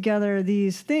put together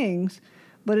these things,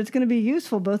 but it's going to be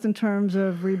useful both in terms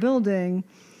of rebuilding,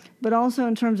 but also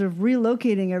in terms of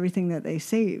relocating everything that they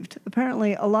saved.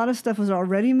 Apparently, a lot of stuff was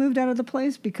already moved out of the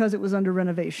place because it was under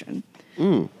renovation.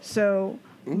 So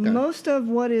most of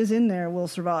what is in there will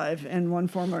survive in one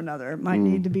form or another. It might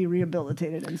need to be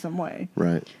rehabilitated in some way.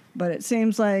 Right. But it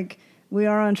seems like we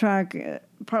are on track,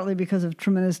 partly because of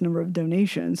tremendous number of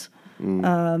donations,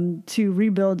 to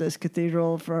rebuild this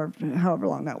cathedral for however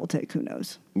long that will take. Who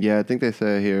knows? Yeah, I think they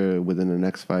say here within the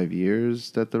next 5 years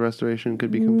that the restoration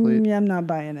could be complete. Yeah, I'm not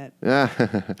buying it. Yeah.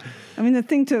 I mean, the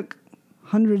thing took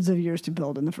hundreds of years to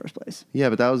build in the first place. Yeah,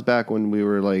 but that was back when we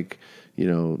were like,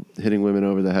 hitting women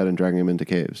over the head and dragging them into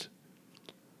caves.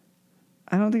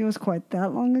 I don't think it was quite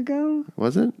that long ago.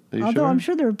 Was it? Are you Although sure? I'm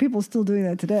sure there are people still doing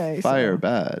that today. Fire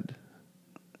bad.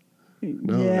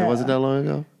 No, yeah. it wasn't that long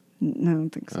ago? No, I don't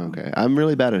think so. Okay. I'm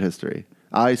really bad at history.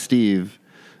 Steve,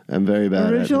 am very bad at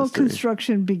history. Original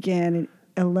construction began in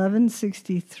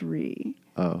 1163.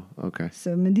 Oh, okay.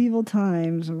 So medieval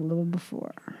times or a little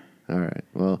before. All right.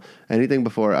 Well, anything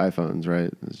before iPhones,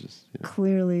 right? It's just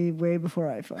clearly way before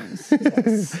iPhones.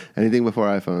 Yes. Anything before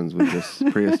iPhones was just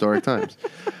prehistoric times.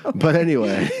 But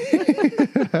anyway,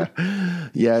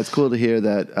 yeah, it's cool to hear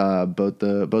that both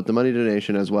the money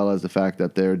donation as well as the fact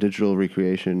that their digital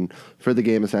recreation for the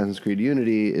game Assassin's Creed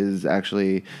Unity is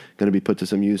actually going to be put to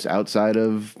some use outside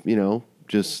of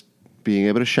just being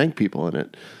able to shank people in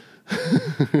it.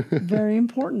 Very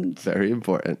important. Very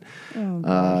important.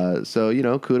 Oh,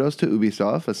 so, kudos to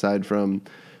Ubisoft, aside from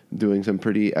doing some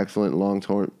pretty excellent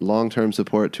long-term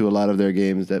support to a lot of their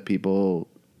games that people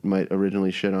might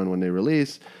originally shit on when they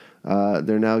release.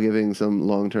 They're now giving some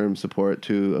long-term support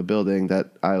to a building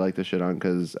that I like to shit on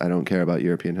because I don't care about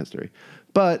European history.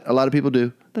 But a lot of people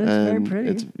do. But it's very pretty.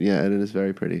 And it is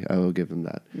very pretty. I will give them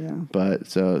that. Yeah. But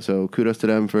so kudos to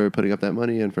them for putting up that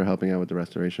money and for helping out with the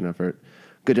restoration effort.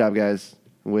 Good job, guys.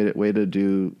 Way to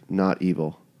do not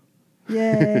evil.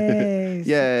 Yay.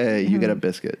 Yay, you get a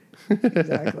biscuit.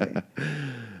 Exactly.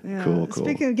 Yeah. Cool.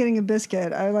 Speaking of getting a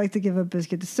biscuit, I would like to give a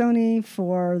biscuit to Sony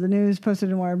for the news posted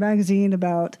in Wired Magazine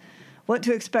about what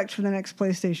to expect for the next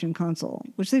PlayStation console,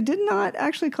 which they did not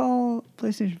actually call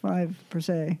PlayStation 5 per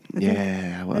se.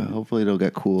 Hopefully it'll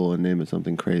get cool and name it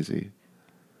something crazy.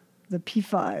 The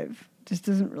P5 just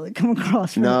doesn't really come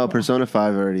across. No, well. Persona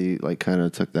 5 already kind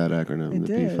of took that acronym, It the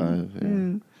did.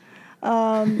 P5.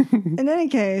 Yeah. In any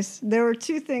case, there were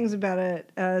two things about it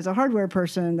as a hardware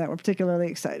person that were particularly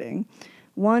exciting.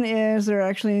 One is they're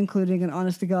actually including an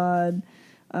honest-to-God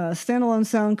standalone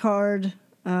sound card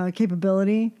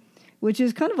capability, which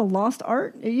is kind of a lost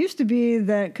art. It used to be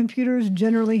that computers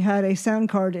generally had a sound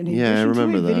card in addition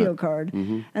to a video card.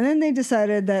 Mm-hmm. And then they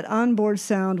decided that onboard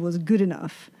sound was good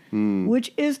enough,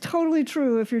 which is totally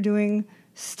true if you're doing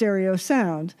stereo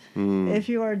sound. If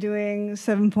you are doing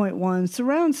 7.1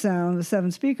 surround sound with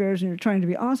 7 speakers and you're trying to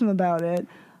be awesome about it,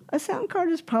 a sound card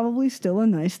is probably still a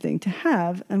nice thing to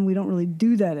have, and we don't really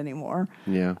do that anymore.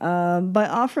 Yeah. By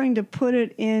offering to put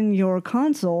it in your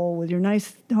console with your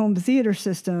nice home theater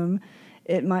system,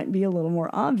 it might be a little more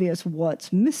obvious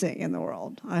what's missing in the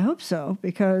world. I hope so,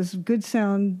 because good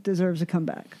sound deserves a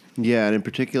comeback. Yeah, and in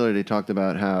particular, they talked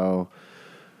about how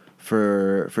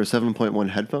for 7.1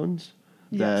 headphones,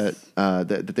 Yes.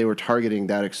 that they were targeting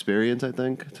that experience, I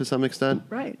think, to some extent.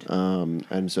 Right.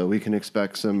 And so we can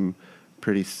expect some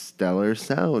pretty stellar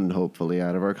sound, hopefully,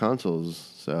 out of our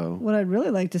consoles. So What I'd really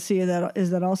like to see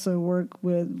is that also work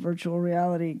with virtual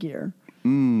reality gear.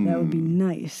 That would be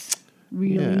nice.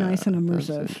 Really nice and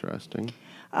immersive. That's interesting.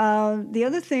 The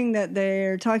other thing that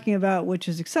they're talking about, which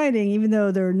is exciting, even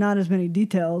though there are not as many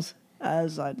details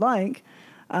as I'd like,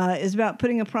 is about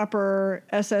putting a proper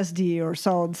SSD or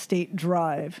solid state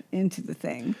drive into the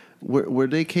thing. Were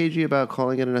they cagey about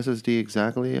calling it an SSD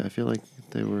exactly? I feel like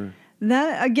they were.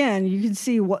 That, again, you can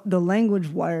see what the language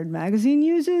Wired Magazine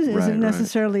uses isn't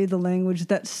necessarily the language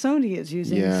that Sony is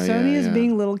using. Sony is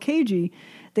being a little cagey.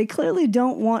 They clearly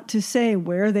don't want to say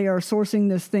where they are sourcing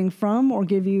this thing from or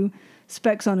give you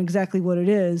specs on exactly what it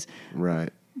is. Right.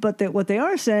 But what they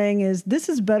are saying is this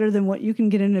is better than what you can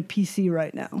get in a PC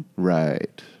right now.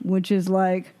 Right. Which is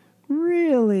like,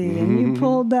 really? And you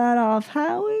pulled that off.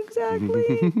 How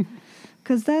exactly?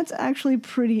 Because that's actually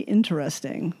pretty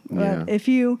interesting. Yeah. If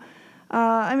you...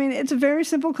 I mean, it's a very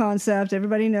simple concept.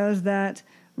 Everybody knows that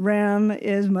RAM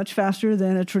is much faster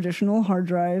than a traditional hard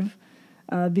drive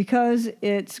because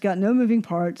it's got no moving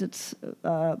parts. It's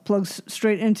plugs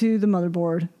straight into the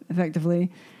motherboard,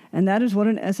 effectively. And that is what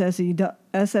an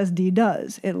SSD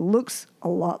does. It looks a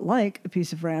lot like a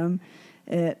piece of RAM.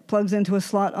 It plugs into a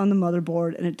slot on the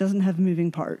motherboard, and it doesn't have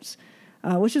moving parts,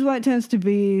 which is why it tends to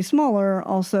be smaller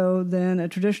also than a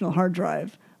traditional hard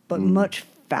drive, but much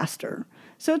faster.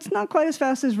 So it's not quite as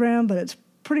fast as RAM, but it's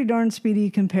pretty darn speedy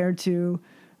compared to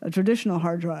a traditional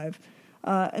hard drive.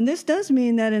 And this does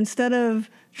mean that instead of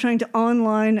trying to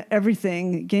online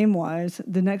everything game-wise,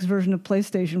 the next version of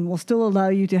PlayStation will still allow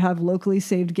you to have locally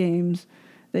saved games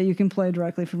that you can play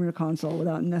directly from your console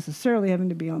without necessarily having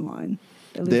to be online.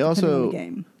 At least depending on the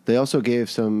game. They also gave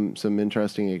some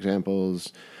interesting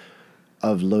examples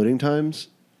of loading times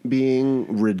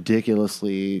being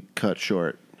ridiculously cut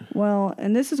short. Well,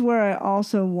 and this is where I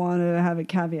also want to have a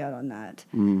caveat on that.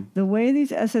 The way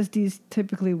these SSDs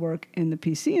typically work in the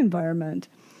PC environment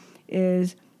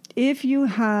is if you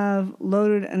have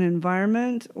loaded an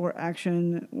environment or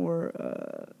action or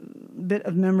a bit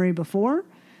of memory before,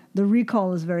 the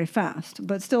recall is very fast.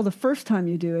 But still, the first time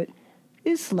you do it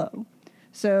is slow.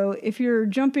 So if you're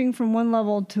jumping from one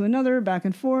level to another, back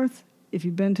and forth, if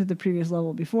you've been to the previous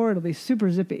level before, it'll be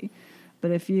super zippy. But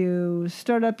if you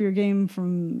start up your game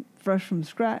fresh from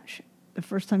scratch, the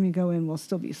first time you go in will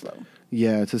still be slow.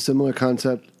 Yeah, it's a similar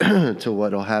concept to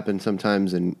what will happen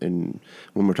sometimes in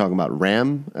when we're talking about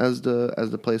RAM as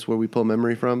the place where we pull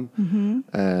memory from,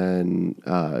 and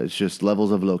it's just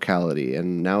levels of locality.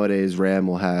 And nowadays, RAM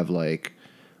will have like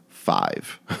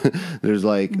 5. There's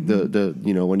like the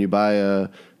when you buy a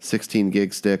 16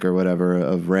 gig stick or whatever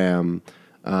of RAM,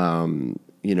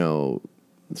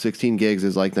 16 gigs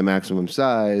is like the maximum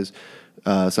size.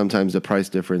 Sometimes the price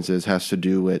differences has to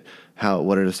do with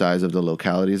what are the size of the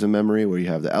localities of memory, where you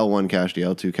have the L1 cache, the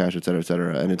L2 cache, et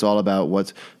cetera, and it's all about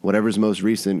whatever's most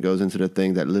recent goes into the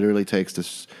thing that literally takes the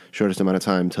shortest amount of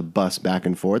time to bus back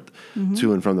and forth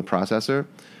to and from the processor.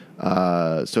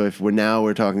 So if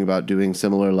we're talking about doing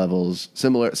similar levels,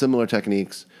 similar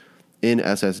techniques in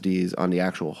SSDs on the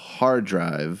actual hard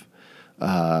drive,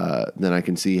 then I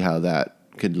can see how that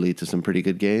could lead to some pretty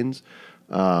good gains.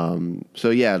 So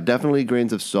yeah, definitely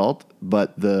grains of salt,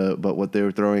 but what they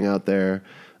were throwing out there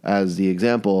as the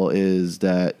example is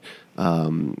that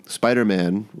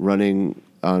Spider-Man running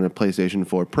on a PlayStation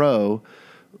 4 Pro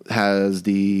has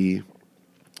the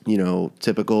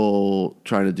typical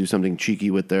trying to do something cheeky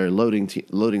with their loading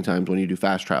times when you do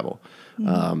fast travel.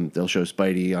 They'll show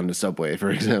Spidey on the subway,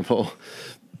 for example.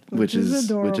 Which is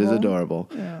adorable.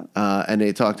 Yeah. And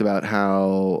they talked about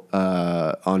how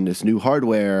on this new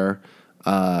hardware,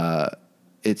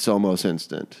 it's almost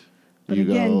instant. But you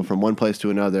go from one place to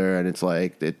another, and it's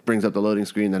like it brings up the loading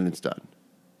screen, then it's done.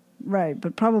 Right,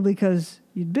 but probably because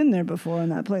you'd been there before in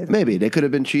that place. Maybe they could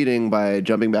have been cheating by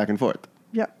jumping back and forth.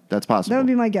 Yep, that's possible. That would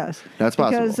be my guess. That's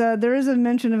possible because there is a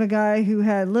mention of a guy who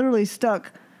had literally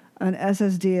stuck an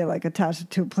SSD attached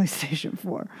to a PlayStation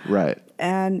 4. Right,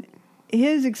 and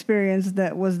his experience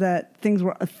was that things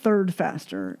were a third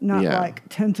faster, not like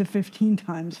 10 to 15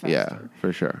 times faster. Yeah,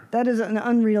 for sure. That is an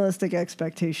unrealistic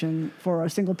expectation for a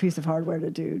single piece of hardware to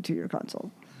do to your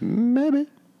console. Maybe.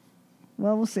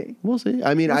 Well, we'll see. We'll see.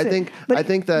 I mean, I think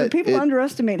that people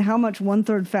underestimate how much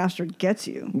 1/3 faster gets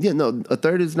you. Yeah, no, a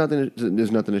third is nothing.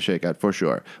 There's nothing to shake at for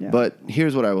sure. Yeah. But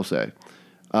here's what I will say: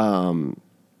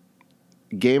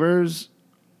 gamers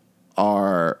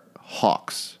are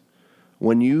hawks.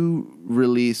 When you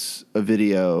release a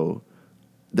video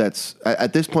that's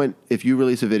at this point, if you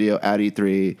release a video at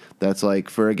E3 that's like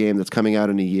for a game that's coming out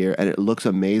in a year and it looks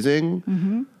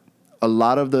amazing, a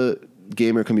lot of the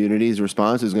gamer community's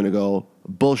response is going to go,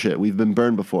 bullshit, we've been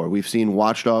burned before. We've seen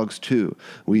Watch Dogs 2.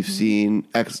 We've seen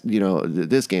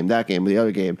this game, that game, the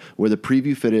other game, where the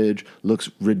preview footage looks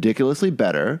ridiculously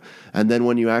better. And then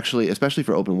when you actually, especially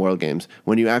for open world games,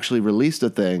 when you actually release the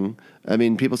thing, I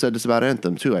mean, people said this about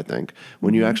Anthem too, I think.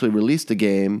 When you actually release the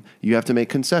game, you have to make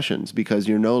concessions because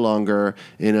you're no longer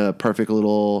in a perfect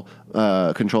little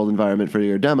controlled environment for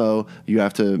your demo. You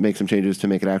have to make some changes to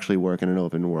make it actually work in an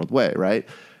open world way, right?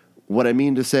 What I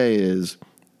mean to say is,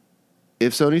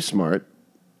 if Sony's smart,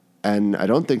 and I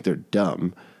don't think they're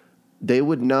dumb, they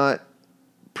would not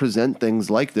present things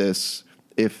like this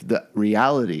if the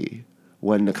reality,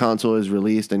 when the console is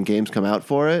released and games come out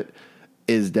for it,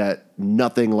 is that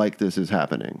nothing like this is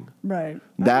happening. Right.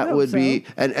 That would be,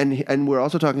 and we're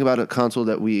also talking about a console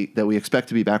that we expect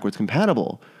to be backwards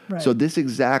compatible. Right. So this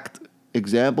exact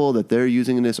example that they're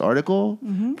using in this article,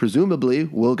 presumably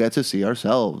we'll get to see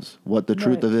ourselves what the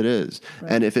truth of it is.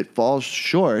 Right. And if it falls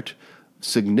short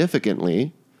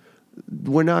significantly,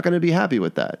 we're not going to be happy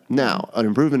with that. Now, an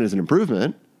improvement is an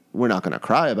improvement. We're not going to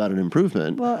cry about an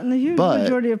improvement. Well, and the huge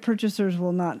majority of purchasers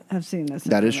will not have seen this.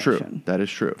 That is true. That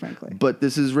is true. Frankly. But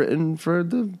this is written for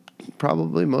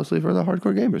probably mostly for the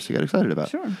hardcore gamers to get excited about.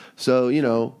 Sure. So,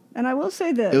 and I will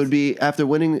say this. It would be after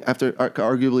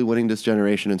arguably winning this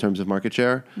generation in terms of market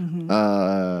share,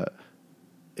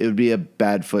 it would be a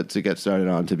bad foot to get started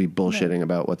on to be bullshitting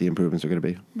about what the improvements are going to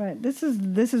be. Right. This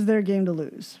is their game to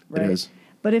lose, right? It is.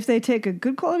 But if they take a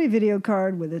good quality video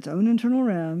card with its own internal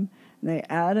RAM, and they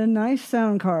add a nice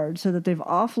sound card so that they've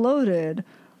offloaded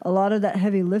a lot of that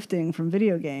heavy lifting from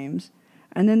video games,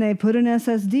 and then they put an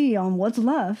SSD on what's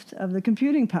left of the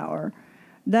computing power,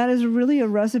 that is really a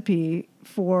recipe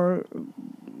for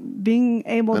being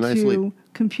able to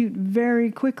compute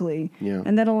very quickly. Yeah.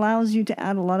 And that allows you to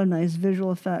add a lot of nice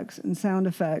visual effects and sound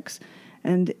effects,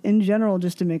 and in general,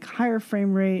 just to make higher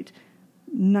frame rate,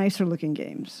 nicer looking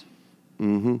games.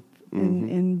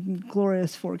 In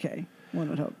glorious 4K, one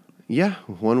would hope. Yeah,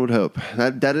 one would hope.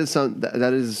 That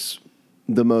is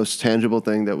the most tangible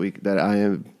thing that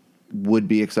I would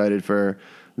be excited for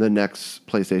the next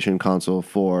PlayStation console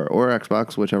or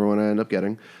Xbox, whichever one I end up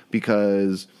getting,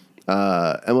 because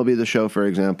MLB The Show, for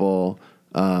example,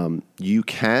 you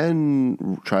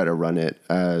can try to run it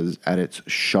at its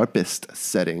sharpest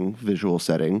visual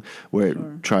setting, where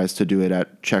it tries to do it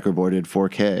at checkerboarded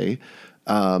 4K.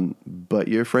 But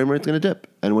your frame rate's going to dip.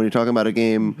 And when you're talking about a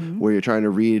game where you're trying to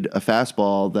read a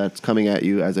fastball that's coming at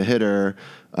you as a hitter,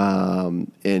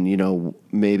 in,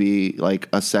 maybe like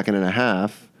a second and a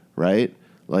half, right?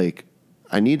 Like,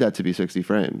 I need that to be 60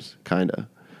 frames, kind of.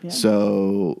 Yeah.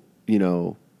 So,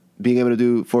 being able to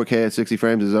do 4K at 60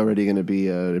 frames is already going to be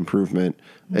an improvement.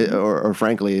 Or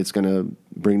frankly, it's going to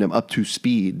bring them up to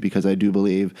speed, because I do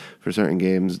believe for certain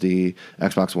games, the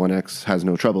Xbox One X has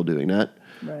no trouble doing that.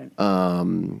 Right.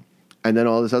 And then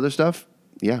all this other stuff,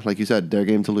 yeah, like you said, their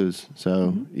game to lose.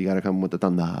 So you got to come with the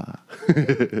thunder.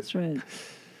 That's right.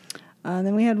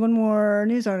 Then we had one more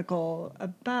news article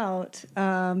about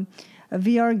a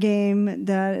VR game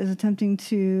that is attempting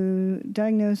to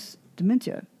diagnose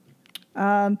dementia.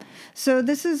 So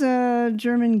this is a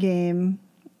German game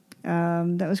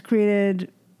that was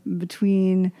created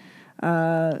between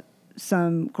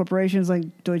some corporations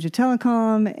like Deutsche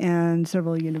Telekom and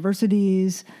several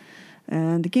universities.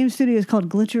 And the game studio is called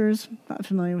Glitchers. Not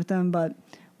familiar with them, but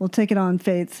we'll take it on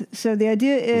faith. So the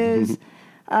idea is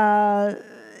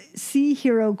Sea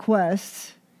Hero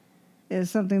Quest is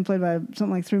something played by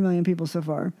something like 3 million people so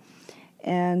far.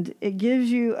 And it gives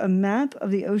you a map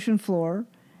of the ocean floor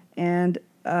and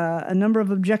a number of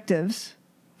objectives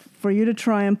for you to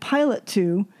try and pilot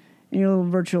to in your little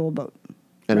virtual boat.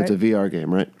 And right? It's a VR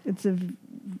game, right? It's a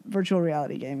virtual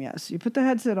reality game, yes. You put the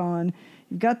headset on,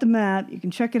 you've got the map, you can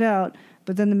check it out,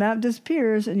 but then the map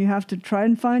disappears and you have to try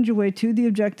and find your way to the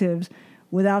objectives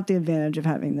without the advantage of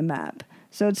having the map.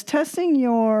 So it's testing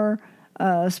your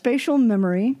spatial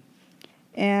memory,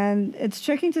 and it's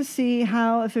checking to see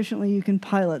how efficiently you can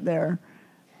pilot there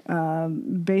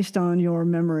based on your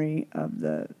memory of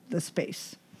the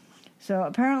space. So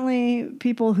apparently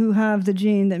people who have the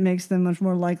gene that makes them much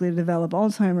more likely to develop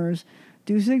Alzheimer's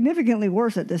do significantly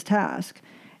worse at this task.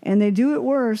 And they do it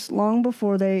worse long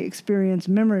before they experience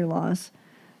memory loss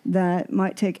that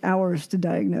might take hours to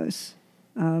diagnose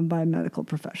by a medical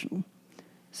professional.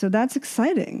 So that's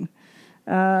exciting.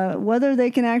 Whether they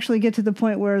can actually get to the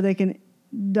point where they can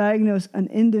diagnose an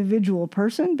individual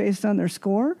person based on their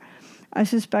score, I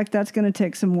suspect that's going to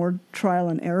take some more trial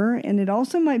and error. And it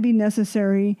also might be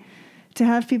necessary to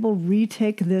have people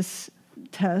retake this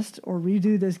test or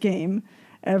redo this game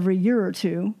every year or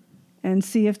two and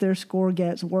see if their score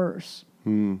gets worse.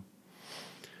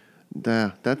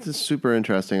 That's super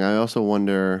interesting. I also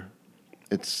wonder,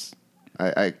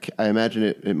 I imagine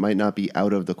it might not be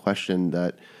out of the question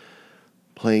that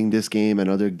playing this game and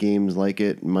other games like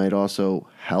it might also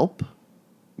help,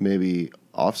 maybe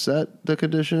offset the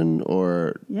condition,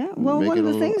 or one of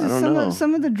the things is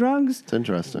some of the drugs, it's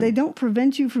interesting, they don't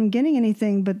prevent you from getting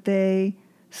anything, but they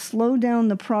slow down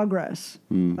the progress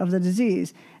of the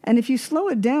disease. And if you slow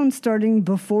it down starting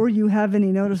before you have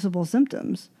any noticeable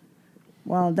symptoms,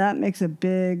 well, that makes a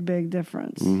big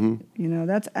difference.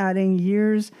 That's adding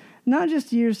years, not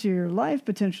just years to your life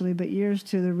potentially, but years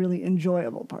to the really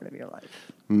enjoyable part of your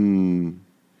life.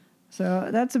 So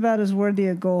that's about as worthy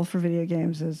a goal for video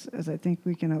games as I think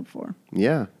we can hope for.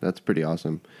 Yeah, that's pretty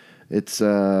awesome. It's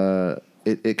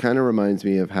it kind of reminds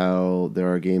me of how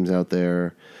there are games out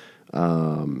there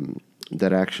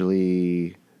that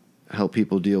actually help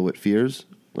people deal with fears,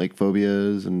 like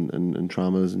phobias and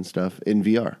traumas and stuff in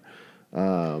VR.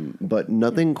 But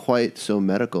nothing quite so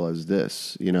medical as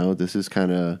this. This is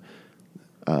kind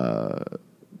of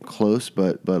close,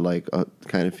 but like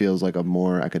kind of feels like a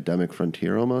more academic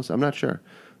frontier almost. I'm not sure,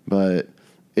 but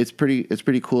it's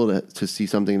pretty cool to see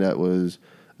something that was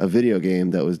a video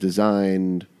game that was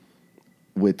designed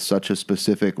with such a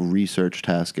specific research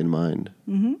task in mind.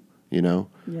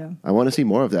 Yeah. I want to see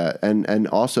more of that, and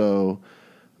also,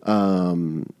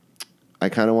 I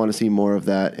kind of want to see more of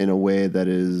that in a way that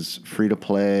is free to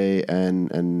play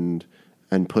and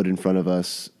put in front of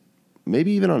us,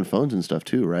 maybe even on phones and stuff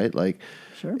too, right? Like,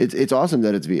 sure. It's awesome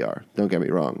that it's VR. Don't get me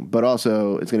wrong, but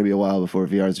also it's going to be a while before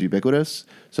VR is ubiquitous.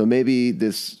 So maybe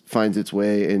this finds its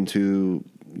way into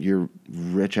your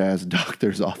rich ass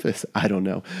doctor's office. I don't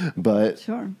know, but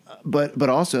sure. But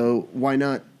also, why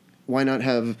not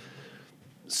have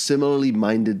similarly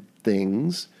minded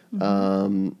things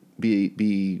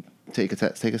take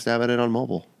a stab at it on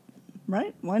mobile?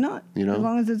 Right? Why not? As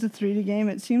long as it's a 3D game,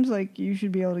 it seems like you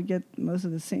should be able to get most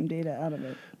of the same data out of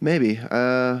it. Maybe.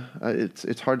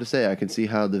 It's hard to say. I can see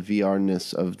how the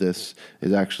VR-ness of this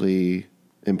is actually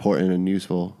important and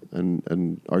useful and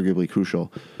arguably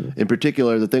crucial. In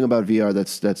particular, the thing about VR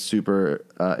that's super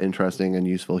interesting and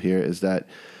useful here is that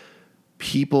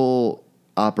people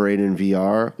operate in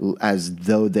VR as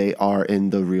though they are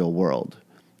in the real world,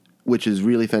 which is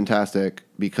really fantastic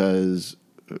because,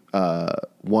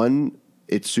 one,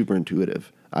 it's super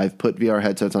intuitive. I've put VR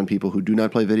headsets on people who do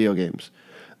not play video games,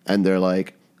 and they're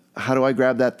like, how do I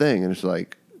grab that thing? And it's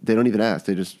like, they don't even ask.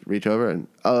 They just reach over and,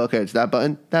 oh, okay, it's that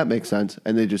button. That makes sense.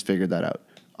 And they just figured that out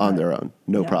on their own.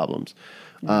 No problems.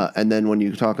 And then when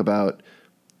you talk about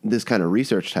this kind of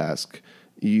research task,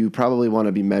 you probably want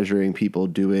to be measuring people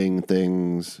doing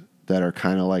things that are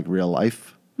kind of like real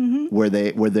life, where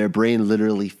their brain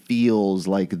literally feels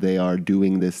like they are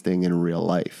doing this thing in real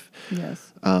life.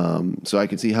 Yes. So I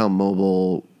can see how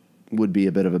mobile would be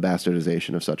a bit of a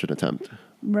bastardization of such an attempt.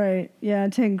 Right. Yeah.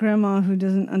 Take grandma who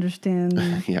doesn't understand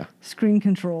screen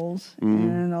controls,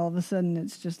 and all of a sudden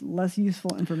it's just less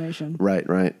useful information.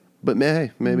 Right. But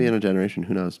maybe in a generation,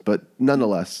 who knows? But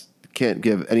nonetheless, can't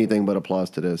give anything but applause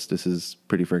to this. This is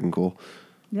pretty freaking cool.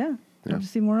 Yeah. Love to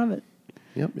see more of it.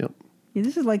 Yep. Yeah,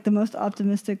 this is like the most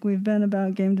optimistic we've been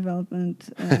about game development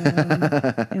in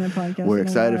a podcast. We're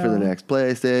excited for the next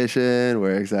PlayStation.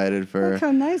 We're excited for... Look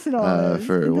how nice it all is.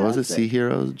 For, what was it, Sea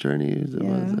Heroes Journeys?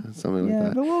 Something like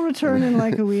that. But we'll return in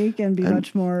like a week and be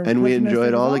much more... And we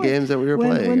enjoyed all the games that we were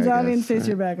playing, When Zavi and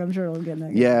Stacey are back, I'm sure it'll get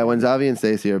negative. Yeah, when Zavi and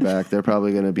Stacey are back, they're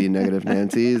probably going to be negative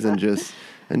Nancys and just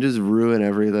ruin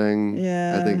everything.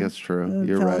 Yeah. I think that's true.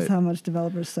 You're tell right. Us how much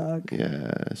developers suck.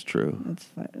 Yeah, it's true. That's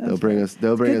fine. They'll bring us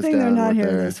down. Good thing they're not here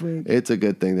this week. It's a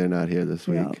good thing they're not here this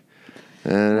week.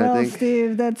 Yeah. And well, I think,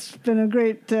 Steve, that's been a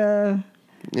great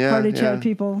party chat,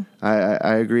 people.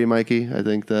 I agree, Mikey. I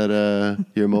think that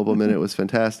your mobile minute was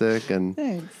fantastic, and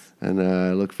thanks. And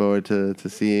I look forward to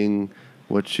seeing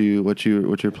what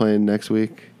you're playing next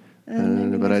week.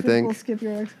 But I think we'll skip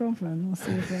your ex-girlfriend. We'll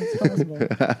see if that's possible.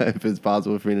 If it's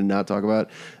possible for me to not talk about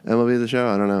MLB The Show,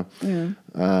 I don't know. Yeah.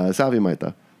 Savi might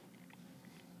though.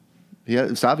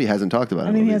 Savi hasn't talked about it.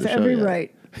 I mean, he has every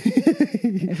right.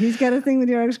 If he's got a thing with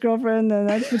your ex-girlfriend, then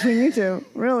that's between you two,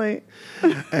 really.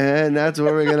 And that's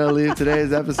where we're going to leave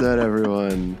today's episode,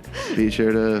 everyone. Be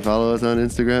sure to follow us on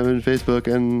Instagram and Facebook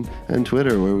and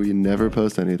Twitter, where we never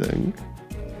post anything.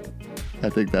 I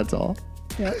think that's all.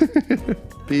 Yep.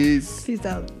 Peace. Peace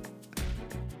out.